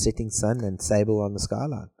with the setting sun and sable on the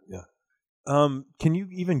skyline. Yeah. Can you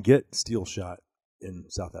even get steel shot in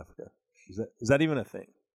South Africa? Is that even a thing?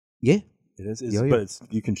 Yeah. It is? Yeah, But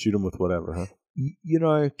you can shoot them with whatever, huh? You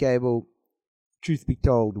know, Gable, truth be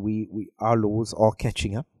told, our laws are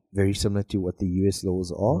catching up, very similar to what the US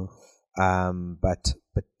laws are. But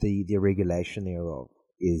the regulation thereof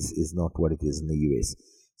is not what it is in the US.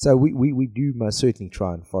 So we do most certainly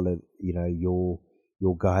try and follow, you know,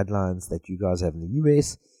 your guidelines that you guys have in the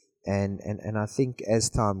US, and I think as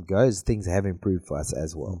time goes, things have improved for us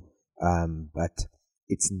as well. But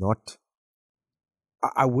it's not.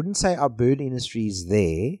 I wouldn't say our bird industry is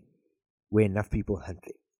there where enough people hunt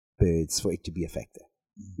birds for it to be a factor.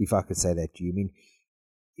 If I could say that to you, I mean.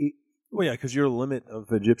 Well, yeah, because your limit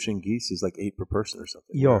of Egyptian geese is like 8 per person or something.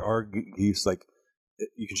 Yeah. Our geese, like,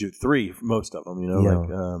 you can shoot 3 for most of them, you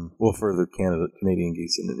know, Yeah. for the Canadian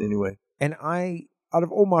geese anyway. And out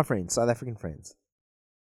of all my friends, South African friends,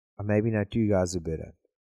 I maybe know 2 guys who bird hunt.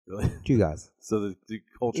 Really? 2 guys. So the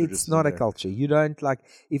culture It's just not a there. culture. You don't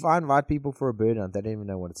if I invite people for a bird hunt, they don't even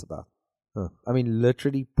know what it's about. Huh. I mean,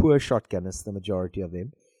 literally poor shotgunners, the majority of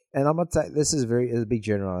them. And I'm not saying this is a big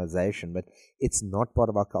generalization, but it's not part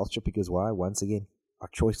of our culture because why? Once again, our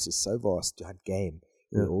choice is so vast to hunt game.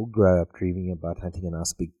 Yeah. We all grow up dreaming about hunting a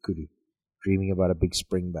nice big kudu, dreaming about a big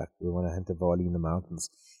springbuck. We want to hunt a volley in the mountains.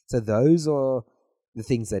 So those are the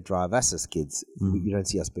things that drive us as kids. You don't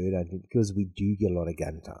see us bird hunting because we do get a lot of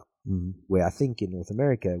gun time. Where I think in North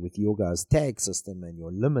America, with your guys' tag system and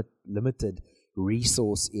your limited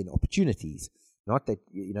resource in opportunities, not that,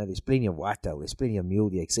 you know, there's plenty of whitetail, there's plenty of mule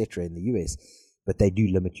deer, etc. in the US, but they do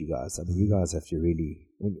limit you guys. I mean, you guys have to really,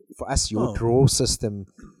 for us, your draw system,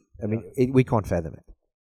 I mean, we can't fathom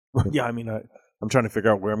it. Yeah, I mean, I'm trying to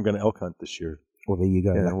figure out where I'm going to elk hunt this year. Well, there you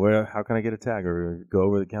go. Yeah, how can I get a tag, or go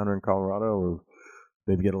over the counter in Colorado, or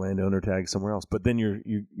maybe get a landowner tag somewhere else? But then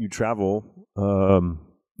you travel,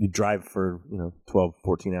 you drive for 12,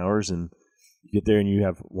 14 hours, and you get there and you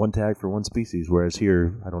have one tag for one species. Whereas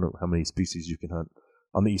here, I don't know how many species you can hunt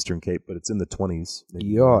on the Eastern Cape, but it's in the 20s. Maybe.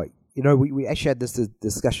 Yeah. You know, we actually had this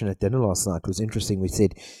discussion at dinner last night. It was interesting. We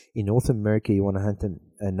said in North America, you want to hunt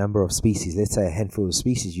a number of species. Let's say a handful of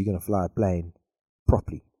species. You're going to fly a plane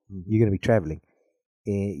properly. You're going to be traveling.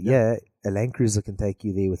 A Land Cruiser can take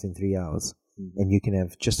you there within 3 hours, and you can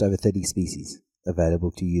have just over 30 species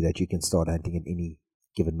available to you that you can start hunting at any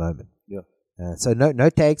given moment. Yeah. So no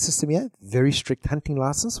tag system yet. Very strict hunting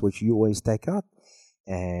license, which you always take out,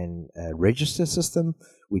 and a register system.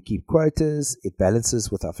 We keep quotas. It balances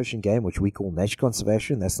with our fishing game, which we call nature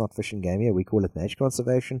conservation. That's not fishing game here. We call it nature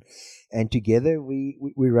conservation. And together we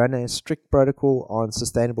run a strict protocol on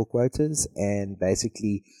sustainable quotas. And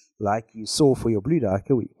basically, like you saw for your blue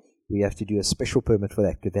duiker, we have to do a special permit for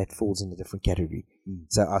that because that falls in a different category.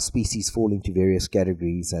 So our species fall into various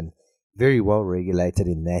categories and very well regulated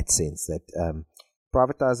in that sense that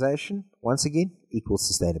privatization, once again, equals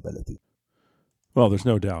sustainability. Well, there's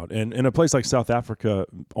no doubt. And in a place like South Africa,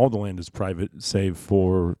 all the land is private, save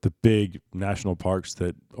for the big national parks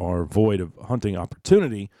that are void of hunting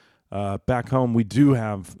opportunity. Back home, we do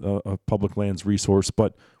have a public lands resource,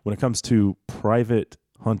 but when it comes to private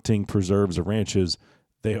hunting preserves or ranches,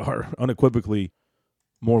 they are unequivocally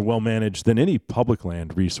more well-managed than any public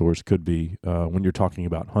land resource could be when you're talking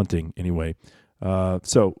about hunting anyway.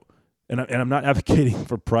 And I'm not advocating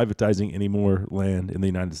for privatizing any more land in the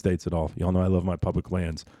United States at all. Y'all know I love my public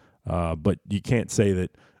lands. But you can't say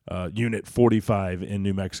that Unit 45 in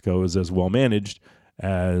New Mexico is as well-managed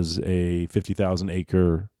as a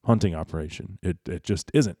 50,000-acre hunting operation. It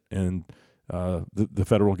just isn't. And the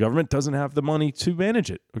federal government doesn't have the money to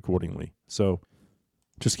manage it accordingly. So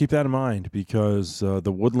just keep that in mind, because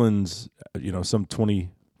the woodlands, some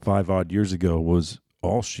 25-odd years ago was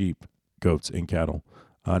all sheep, goats, and cattle.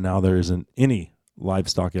 Now there isn't any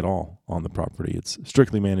livestock at all on the property. It's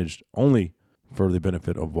strictly managed only for the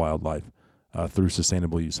benefit of wildlife through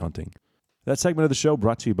sustainable use hunting. That segment of the show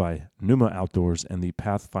brought to you by Numa Outdoors and the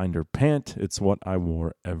Pathfinder Pant. It's what I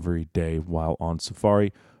wore every day while on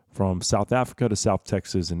safari, from South Africa to South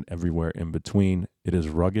Texas and everywhere in between. It is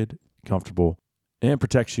rugged, comfortable, and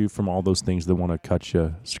protects you from all those things that want to cut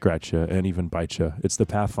you, scratch you, and even bite you. It's the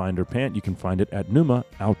Pathfinder Pant. You can find it at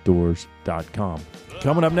NumaOutdoors.com.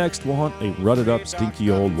 Coming up next, we'll hunt a rutted-up, stinky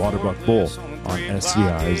old waterbuck bull on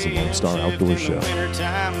SCI's Lone Star Outdoor Show.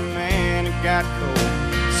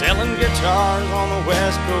 Selling guitars on the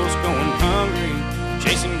West Coast, going hungry,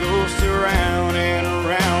 chasing ghosts around and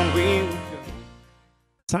around we would go.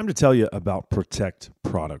 Time to tell you about Protect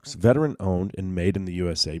products. Veteran-owned and made in the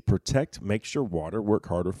USA, Protect makes your water work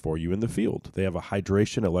harder for you in the field. They have a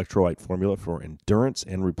hydration electrolyte formula for endurance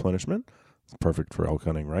and replenishment. It's perfect for elk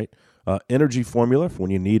hunting, right? Energy formula for when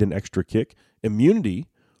you need an extra kick. Immunity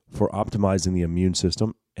for optimizing the immune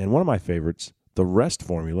system. And one of my favorites, the rest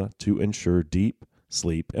formula to ensure deep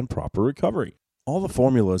sleep and proper recovery. All the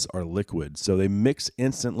formulas are liquid, so they mix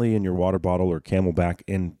instantly in your water bottle or Camelback.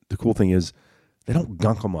 And the cool thing is, they don't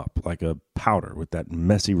gunk them up like a powder with that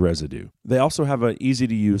messy residue. They also have an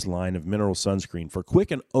easy-to-use line of mineral sunscreen for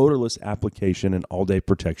quick and odorless application and all-day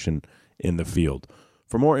protection in the field.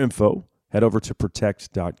 For more info, head over to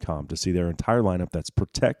protect.com to see their entire lineup. That's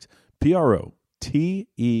Protect,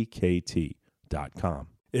 PROTEKT.com.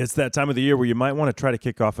 It's that time of the year where you might want to try to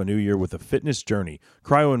kick off a new year with a fitness journey.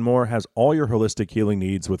 Cryo and More has all your holistic healing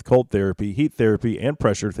needs with cold therapy, heat therapy, and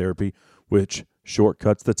pressure therapy, which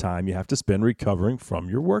shortcuts the time you have to spend recovering from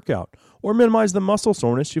your workout or minimize the muscle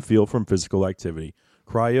soreness you feel from physical activity.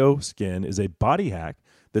 Cryo Skin is a body hack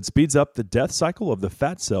that speeds up the death cycle of the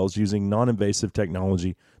fat cells using non-invasive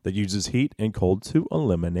technology that uses heat and cold to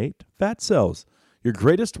eliminate fat cells. Your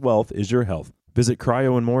greatest wealth is your health. Visit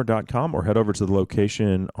cryoandmore.com or head over to the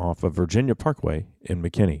location off of Virginia Parkway in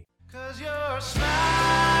McKinney. 'Cause your smile's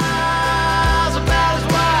about as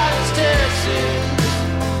wide as Texas,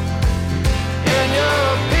 and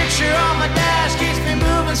your picture on my dash keeps me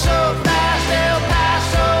moving so fast. El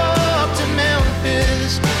Paso up to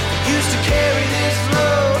Memphis, used to carry this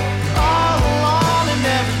load all alone and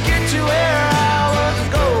never get to where I was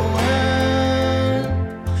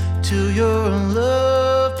going, till your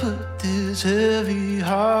love put this heavy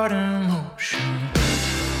heart in motion.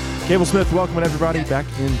 Cable Smith, welcoming everybody back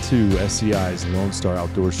into SCI's Lone Star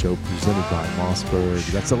Outdoor Show presented by Mossberg.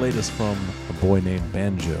 That's the latest from a boy named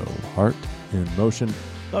Banjo, Heart in Motion.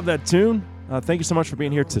 Love that tune. Thank you so much for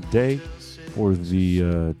being here today for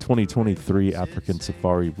the 2023 African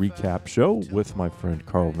Safari Recap Show with my friend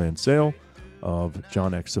Carl Van Sale of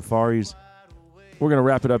John X Safaris. We're going to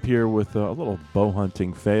wrap it up here with a little bow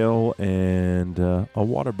hunting fail and a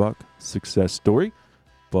waterbuck success story.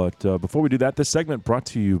 But before we do that, this segment brought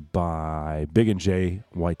to you by Big & J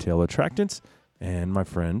Whitetail Attractants and my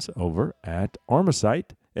friends over at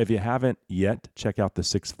Armasight. If you haven't yet, check out the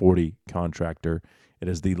 640 Contractor. It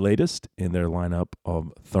is the latest in their lineup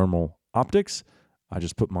of thermal optics. I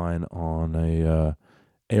just put mine on a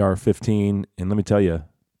AR-15, and let me tell you,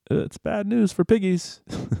 it's bad news for piggies.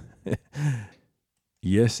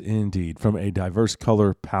 Yes, indeed. From a diverse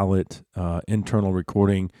color palette, internal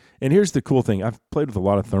recording. And here's the cool thing. I've played with a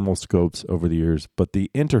lot of thermal scopes over the years, but the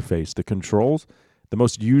interface, the controls, the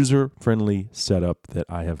most user-friendly setup that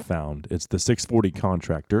I have found. It's the 640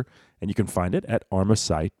 Contractor, and you can find it at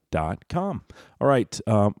armasight.com. All right,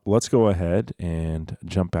 let's go ahead and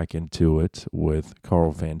jump back into it with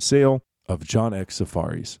Carl Van Sale of John X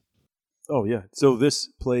Safaris. Oh, yeah. So this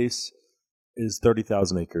place is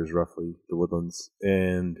 30,000 acres, roughly, the woodlands,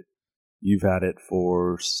 and you've had it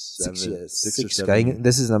for 6 years. Six or 7 years.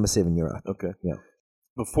 This is number 7 year old. Okay. Yeah.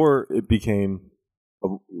 Before it became,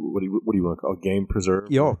 what do you want to call it? Game preserve?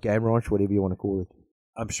 Yeah, game ranch, whatever you want to call it.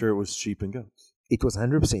 I'm sure it was sheep and goats. It was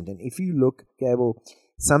 100%. And if you look, Gable,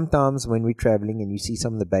 sometimes when we're traveling and you see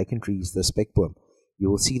some of the bacon trees, the speckbum, you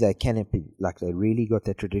will see that canopy, like they really got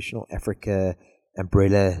that traditional Africa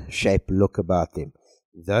umbrella shape look about them.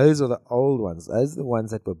 Those are the old ones. Those are the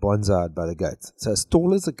ones that were bonsaied by the goats. So as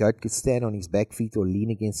tall as a goat could stand on his back feet or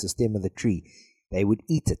lean against the stem of the tree, they would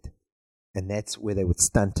eat it. And that's where they would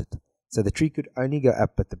stunt it. So the tree could only go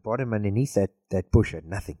up, but the bottom underneath that bush had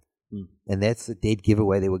nothing. And that's the dead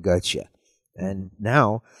giveaway there were goats here. And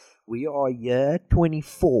now we are year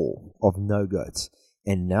 24 of no goats.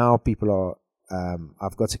 And now people are,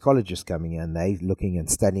 I've got psychologists coming in, they're looking and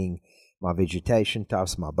studying my vegetation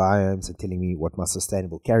types, my biomes, and telling me what my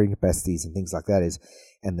sustainable carrying capacities and things like that is.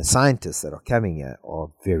 And the scientists that are coming here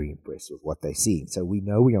are very impressed with what they're seeing. So we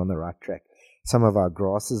know we're on the right track. Some of our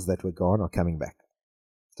grasses that were gone are coming back.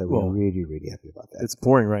 So we're really, really happy about that. It's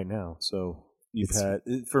pouring right now. So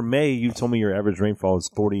for May, you told me your average rainfall is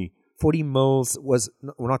 40 mils was,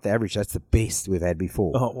 well, not the average, that's the best we've had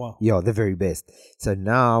before. Oh, wow. Yeah, the very best. So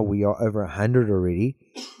now we are over 100 already,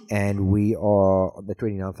 and we are on the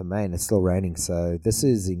 29th of May, and it's still raining. So this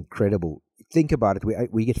is incredible. Think about it.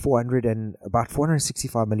 We get about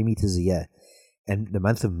 465 millimeters a year, and the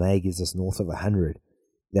month of May gives us north of 100.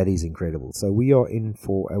 That is incredible. So we are in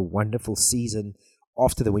for a wonderful season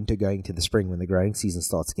after the winter going to the spring when the growing season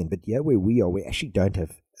starts again. But yeah, where we are, we actually don't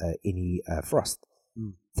have any frost.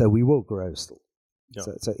 So we will grow still. Yeah.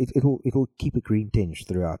 So it'll keep a green tinge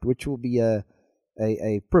throughout, which will be a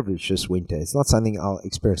privilege this winter. It's not something I'll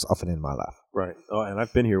experience often in my life. Right. Oh, and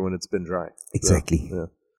I've been here when it's been dry. Exactly. So,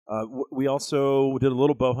 yeah. We also did a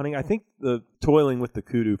little bow hunting. I think the toiling with the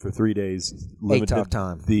kudu for 3 days limited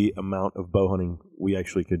the amount of bow hunting we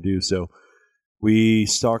actually could do. So we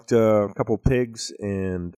stalked a couple pigs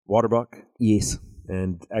and water buck. Yes.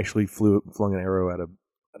 And actually flung an arrow at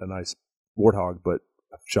a nice warthog, but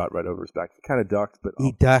I shot right over his back. He kind of ducked, but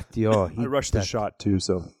he ducked. Yeah, I rushed the shot too,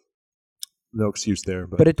 so no excuse there.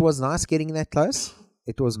 But it was nice getting that close.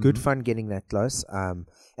 It was good fun getting that close.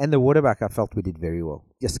 And the waterbuck, I felt we did very well.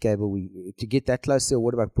 Just Gable, to get that close to a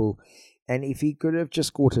waterbuck pool, and if he could have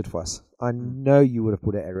just caught it for us, I know you would have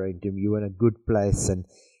put an arrow into him. You were in a good place, and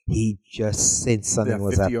he just sensed something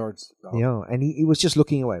was 50 up. yards. Oh. Yeah, and he was just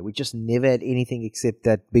looking away. We just never had anything except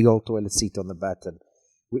that big old toilet seat on the butt, and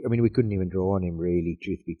we couldn't even draw on him, really,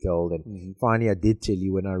 truth be told. And finally, I did tell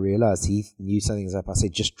you when I realized he knew something was up, I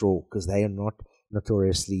said, just draw, because they are not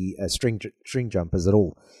notoriously string jumpers at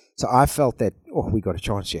all. So I felt that, we got a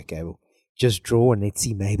chance here, Cable. Just draw and let's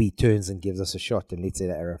see, maybe he turns and gives us a shot and let's let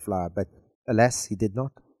the arrow fly. But alas, he did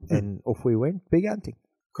not. And off we went, big hunting.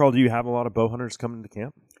 Carl, do you have a lot of bow hunters coming to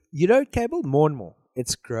camp? You know, Cable, more and more.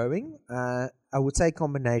 It's growing. I would say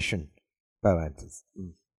combination bow hunters.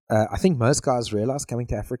 I think most guys realize coming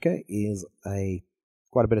to Africa is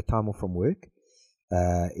quite a bit of time off from work.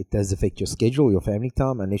 It does affect your schedule, your family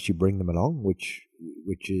time, unless you bring them along, which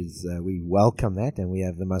is we welcome that, and we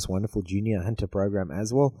have the most wonderful junior hunter program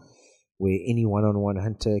as well, where any one-on-one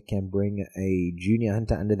hunter can bring a junior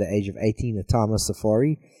hunter under the age of 18 a timeless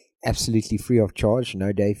safari, absolutely free of charge,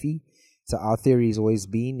 no day fee. So our theory has always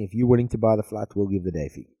been, if you're willing to buy the flight, we'll give the day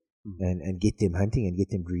fee, and get them hunting and get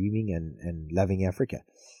them dreaming and loving Africa.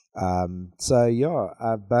 Bow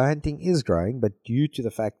hunting is growing, but due to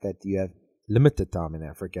the fact that you have limited time in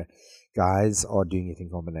Africa, guys are doing it in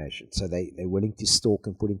combination. So they're willing to stalk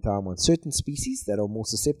and put in time on certain species that are more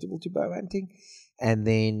susceptible to bow hunting, and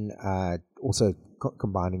then also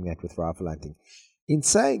combining that with rifle hunting. In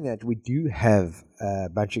saying that, we do have a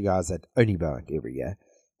bunch of guys that only bow hunt every year.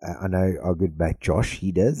 I know our good mate Josh,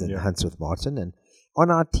 he does, and hunts with Martin. And on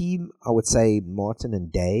our team, I would say Martin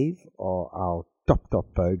and Dave are our top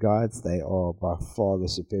bow guides. They are by far the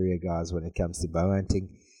superior guys when it comes to bow hunting.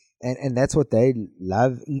 And that's what they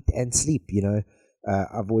love, eat, and sleep, you know.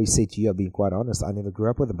 I've always said to you, I've been quite honest, I never grew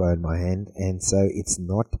up with a bow in my hand, and so it's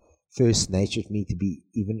not first nature for me to be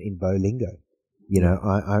even in bow lingo. You know,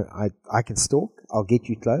 I can stalk, I'll get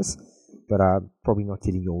you close, but I'm probably not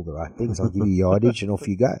telling you all the right things. I'll give you yardage, and off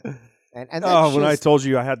you go. And when I told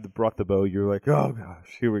you I brought the bow, you're like, oh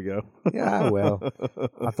gosh, here we go. Yeah, well,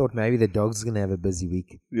 I thought maybe the dog's going to have a busy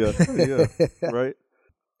week. Yeah, right.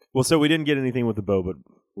 Well, so we didn't get anything with the bow, but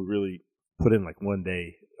we really put in like 1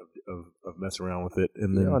 day of messing around with it,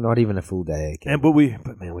 and then not even a full day. Okay.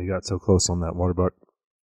 But man, we got so close on that water buck.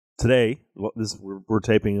 Today, we're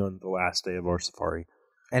taping on the last day of our safari,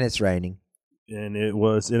 and it's raining. And it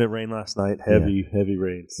rained last night. Heavy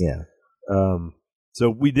rains. Yeah. So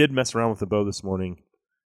we did mess around with the bow this morning,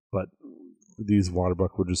 but these water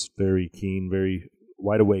buck were just very keen, very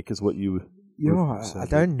wide awake, is what you. Yeah, I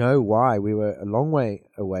don't know why. We were a long way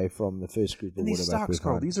away from the first group of these stocks,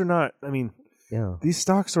 Carl, these are not. I mean, yeah, these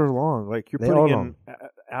stocks are long. Like you're putting in an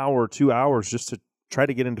hour, 2 hours just to try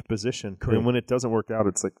to get into position. Correct. And when it doesn't work out,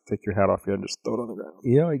 it's like take your hat off your head and just throw it on the ground.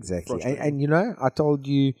 Yeah, exactly. And you know, I told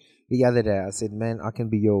you the other day, I said, man, I can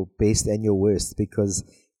be your best and your worst because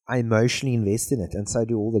I emotionally invest in it, and so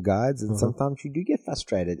do all the guides. And sometimes you do get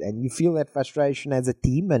frustrated, and you feel that frustration as a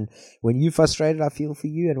team. And when you're frustrated, I feel for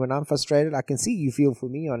you, and when I'm frustrated, I can see you feel for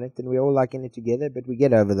me on it, and we're all like in it together. But we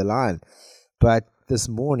get over the line. But this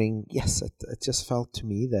morning, yes, it just felt to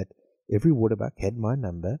me that every waterbuck had my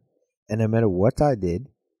number, and no matter what I did,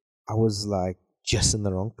 I was like just in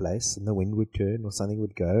the wrong place, and the wind would turn or something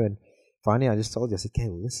would go. And finally, I just told you, I said, okay,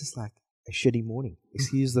 well, this is like a shitty morning.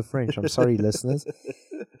 Excuse the French. I'm sorry, listeners.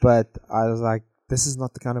 But I was like, this is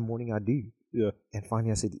not the kind of morning I do. Yeah. And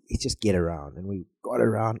finally I said, let's just get around. And we got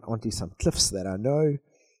around onto some cliffs that I know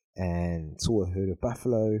and saw a herd of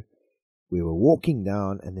buffalo. We were walking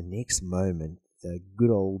down, and the next moment, the good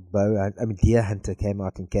old deer hunter came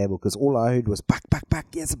out in cable, because all I heard was buck, buck, buck,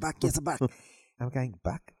 yes, a buck, yes, a buck. I'm going,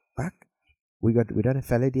 buck, buck? We don't have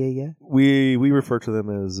fallow deer here? We refer to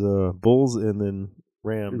them as bulls and then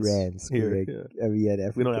rams. Rams, here. correct. Yeah.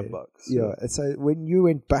 We don't have bucks. Yeah. So when you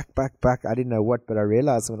went buck, buck, buck, I didn't know what, but I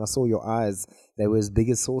realized when I saw your eyes, they were as big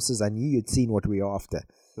as saucers. I knew you'd seen what we were after.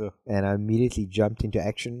 Yeah. And I immediately jumped into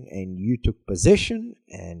action, and you took position,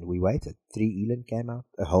 and we waited. 3 eland came out,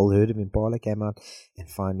 a whole herd of impala came out, and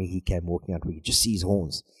finally he came walking out. We could just see his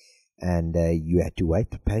horns. And you had to wait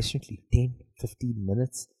patiently 10, 15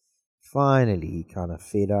 minutes. Finally, he kind of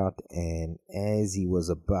fed out, and as he was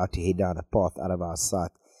about to head down a path out of our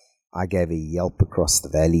sight, I gave a yelp across the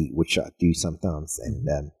valley, which I do sometimes.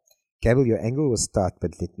 And Cable, your angle was tight,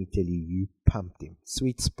 but let me tell you, you pumped him.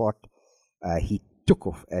 Sweet spot. He took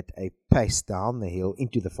off at a pace down the hill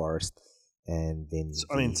into the forest, and then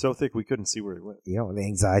so thick we couldn't see where he went. Yeah, the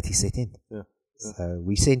anxiety set in. Yeah. So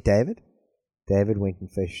we sent David. David went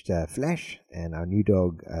and fished Flash and our new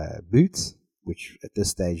dog Boots, which at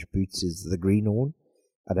this stage Boots is the greenhorn.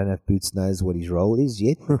 I don't know if Boots knows what his role is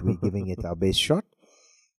yet, but we're giving it our best shot.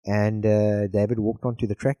 And David walked onto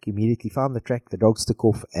the track, immediately found the track, the dogs took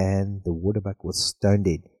off, and the waterbuck was stone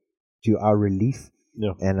dead. To our relief,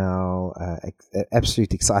 Yeah. and our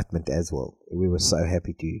absolute excitement as well. We were so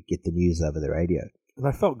happy to get the news over the radio. And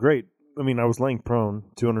I felt great. I mean, I was laying prone,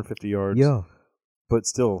 250 yards. Yeah. But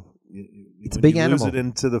still, It's a big you animal. lose it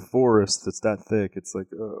into the forest that's that thick. It's like,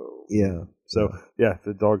 oh. Yeah. So, yeah,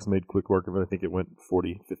 the dogs made quick work of it. I think it went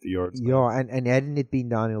 40, 50 yards. Yeah, and hadn't it been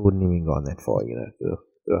down, it wouldn't even gone that far, you know.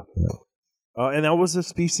 Yeah. And that was a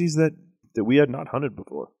species that we had not hunted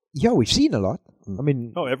before. Yeah, we've seen a lot. I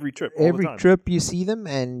mean, every trip. All every the time. trip you see them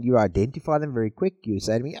and you identify them very quick. You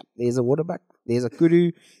say to me, yeah, there's a waterbuck, there's a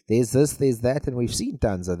kudu, there's this, there's that, and we've seen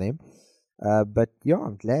tons of them. But yeah,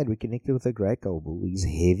 I'm glad we connected with a great old bull. He's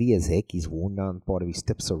heavy as heck. He's worn down part of his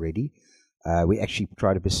tips already. We actually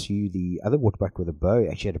tried to pursue the other waterbuck with a bow.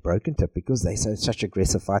 Actually had a broken tip because they're such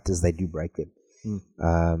aggressive fighters, they do break them.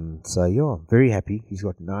 So yeah, very happy. He's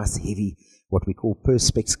got nice, heavy, what we call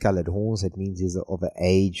perspex colored horns. That means he's of an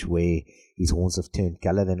age where his horns have turned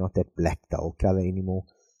color. They're not that black, dull color anymore.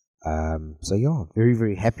 So yeah, very,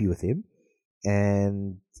 very happy with him.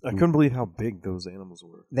 And I couldn't believe how big those animals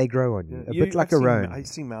were. they grow on you, a bit like a roan. I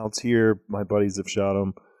see mounts here. My buddies have shot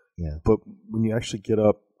them. Yeah. But when you actually get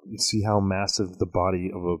up, you see how massive the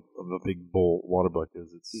body of a big bull waterbuck is.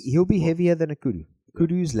 He'll be heavier than a kudu.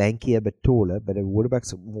 Kudu's lankier but taller, but a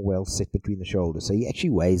waterbuck's more well set between the shoulders. So he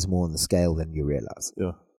actually weighs more on the scale than you realize.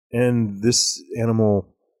 Yeah. And this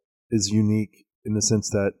animal is unique in the sense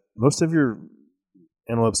that most of your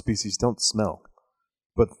antelope species don't smell,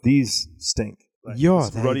 but these stink. Like, Yeah,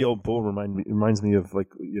 this ruddy old bull reminds me of, like,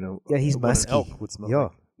 you know, Yeah, he's what an musky. elk would smell Yeah,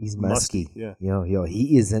 like. he's musky. Yeah. Yeah.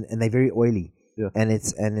 He is, and they're very oily. Yeah. And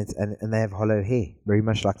they have hollow hair, very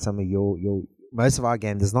much like some of your. Most of our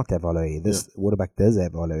game does not have hollow hair. This waterbuck does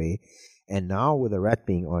have hollow hair, and now with the rat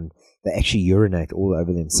being on, they actually urinate all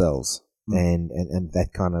over themselves, and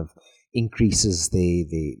that kind of increases the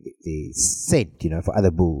scent, you know, for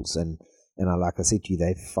other bulls. And like I said to you,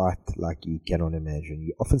 they fight like you cannot imagine.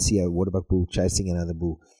 You often see a waterbuck bull chasing another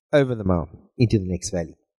bull over the mountain into the next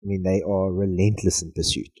valley. I mean, they are relentless in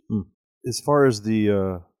pursuit. As far as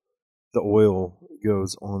the oil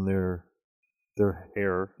goes on their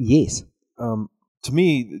hair, Yes. to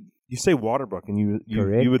me, you say waterbuck, and you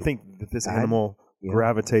would think that this animal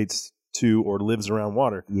gravitates to or lives around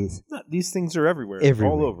water. Yes. These things are everywhere,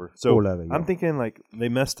 Everywhere. all over. So All over, yeah. I'm thinking, like, they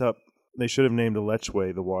messed up. They should have named a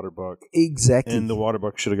lechwe the waterbuck, Exactly. and the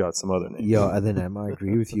waterbuck should have got some other name. Yeah, other name. I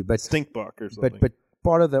agree with you. But Stinkbuck or something. but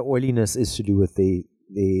part of the oiliness is to do with their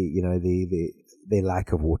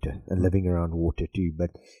lack of water and living around water too. But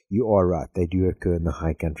you are right; they do occur in the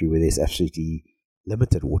high country where there's absolutely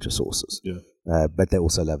limited water sources. Yeah. But they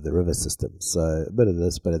also love the river system. So a bit of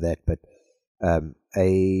this, bit of that. But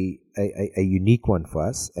a unique one for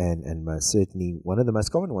us, and most certainly one of the most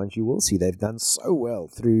common ones you will see. They've done so well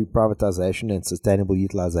through privatization and sustainable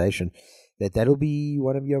utilization that'll be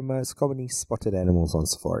one of your most commonly spotted animals on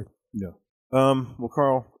safari. Yeah. Well,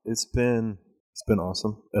 Carl, it's been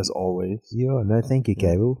awesome as always. Yeah. No, thank you,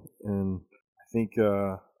 Cable. And I think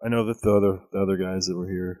I know that the other guys that were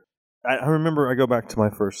here. I remember I go back to my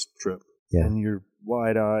first trip, and you're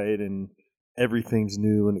wide-eyed, and everything's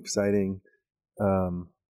new and exciting.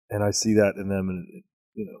 And I see that in them, and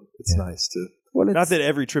it's nice to. Well, not that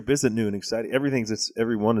every trip isn't new and exciting.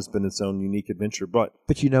 Everyone has been its own unique adventure, but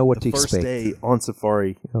you know what to expect. expect. First day on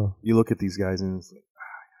safari, you look at these guys and it's like,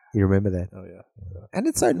 you remember that? Oh yeah. And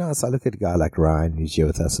it's so nice. I look at a guy like Ryan, who's here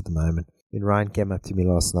with us at the moment. And Ryan came up to me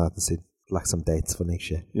last night and said, like, some dates for next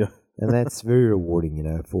year. Yeah. And that's very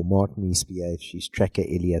rewarding, for Martin, ESPH, his tracker,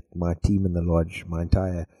 Elliot, my team in the lodge, my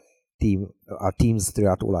entire team, our teams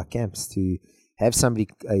throughout all our camps, to have somebody,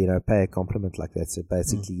 pay a compliment like that. So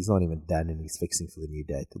basically, he's not even done and he's fixing for the new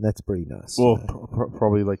date. And that's pretty nice. Well,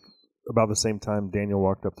 probably like about the same time, Daniel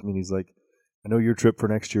walked up to me and he's like, I know your trip for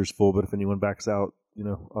next year's full, but if anyone backs out,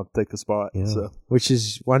 I'll take the spot. Yeah. So. Which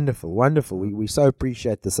is wonderful, wonderful. We so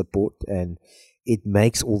appreciate the support, and it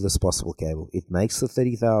makes all this possible, Cable. It makes the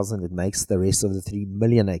 30,000, it makes the rest of the 3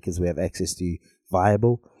 million acres we have access to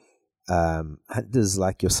viable. Hunters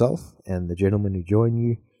like yourself and the gentlemen who join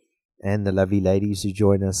you and the lovely ladies who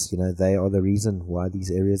join us, they are the reason why these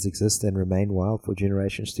areas exist and remain wild for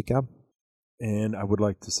generations to come. And I would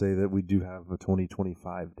like to say that we do have a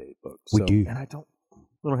 2025 date booked. We do. And I don't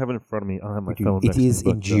have it in front of me. I don't have my phone. It is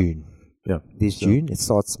in June. Yeah. There's June. It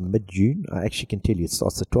starts mid-June. I actually can tell you it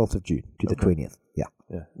starts the 12th of June to the 20th. Yeah.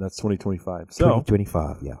 Yeah, that's 2025. So,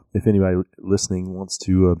 2025, yeah. If anybody listening wants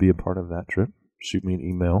to be a part of that trip, shoot me an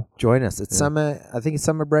email. Join us. It's summer. I think it's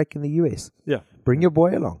summer break in the U.S. Yeah. Bring your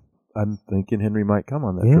boy along. I'm thinking Henry might come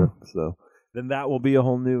on that trip. So then that will be a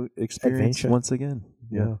whole new experience Adventure. Once again.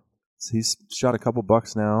 Yeah. So he's shot a couple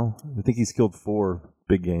bucks now. I think he's killed 4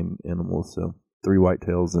 big game animals. So 3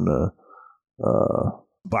 whitetails and a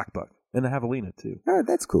black buck and a javelina too. Oh,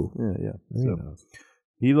 that's cool. Yeah. Very So nice.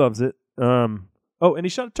 he loves it. Oh, and he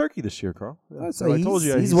shot a turkey this year, Carl. Oh, so I told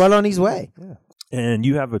you he's well on his way. Yeah. And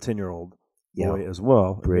you have a 10-year-old boy as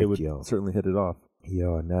well. Brett, they would certainly hit it off.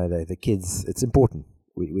 Yeah, no, the kids, it's important.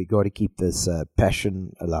 We got to keep this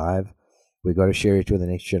passion alive. We got to share it with the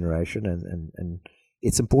next generation, and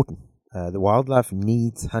it's important. The wildlife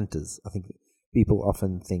needs hunters. I think people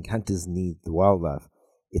often think hunters need the wildlife.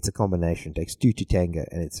 It's a combination. It takes 2 to tango,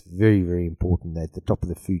 and it's very, very important that the top of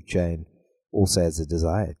the food chain also has a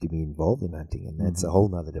desire to be involved in hunting, and that's a whole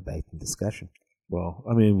nother debate and discussion. Well,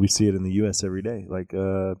 I mean, we see it in the U.S. every day. Like,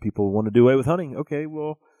 people want to do away with hunting. Okay,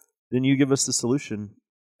 well, then you give us the solution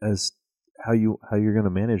as how you're going to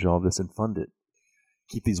manage all this and fund it.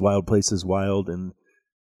 Keep these wild places wild and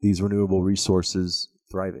these renewable resources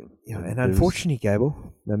thriving. Yeah, and unfortunately,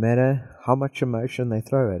 Gable, no matter how much emotion they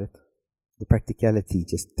throw at it, the practicality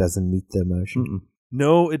just doesn't meet the emotion.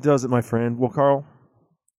 No, it doesn't, my friend. Well, Carl,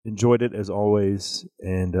 enjoyed it as always,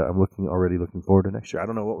 and I'm already looking forward to next year. I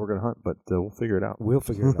don't know what we're going to hunt, but we'll figure it out. We'll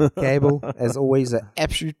figure it out. Cable, as always, an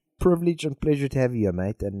absolute privilege and pleasure to have you here,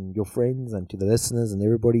 mate, and your friends, and to the listeners and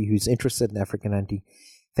everybody who's interested in African hunting.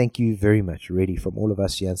 Thank you very much, really, from all of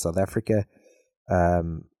us here in South Africa.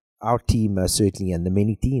 Our team, certainly, and the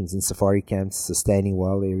many teams in safari camps, sustaining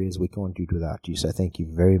wild areas, we can't do it without you. So thank you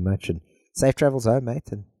very much, and safe travels home, mate,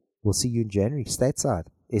 and we'll see you in January, stateside,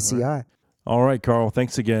 SCI. All right, Carl,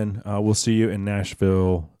 thanks again. We'll see you in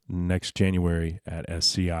Nashville next January at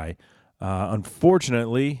SCI.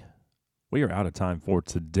 Unfortunately, we are out of time for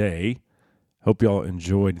today. Hope y'all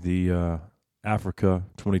enjoyed the Africa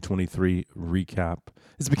 2023 recap.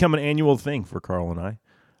 It's become an annual thing for Carl and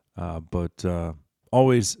I, but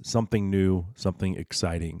always something new, something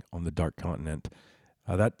exciting on the Dark Continent.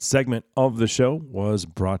 That segment of the show was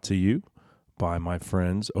brought to you by my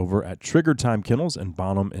friends over at Trigger Time Kennels in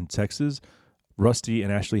Bonham in Texas. Rusty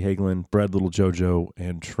and Ashley Hagelin bred little JoJo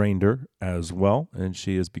and trained her as well, and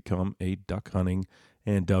she has become a duck hunting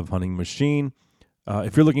and dove hunting machine.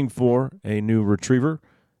 If you're looking for a new retriever,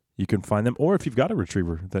 you can find them, or if you've got a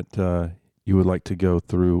retriever that you would like to go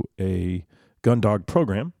through a gun dog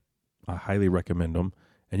program, I highly recommend them,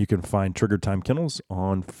 and you can find Trigger Time Kennels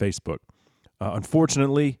on Facebook.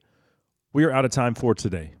 Unfortunately, we are out of time for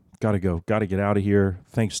today. Got to go. Got to get out of here.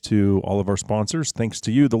 Thanks to all of our sponsors. Thanks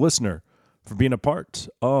to you, the listener, for being a part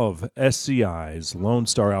of SCI's Lone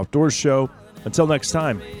Star Outdoors Show. Until next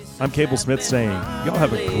time, I'm Cable Smith saying, y'all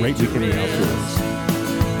have a great weekend in the outdoors.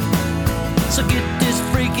 So get this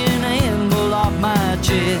freaking anvil off my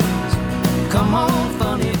chest.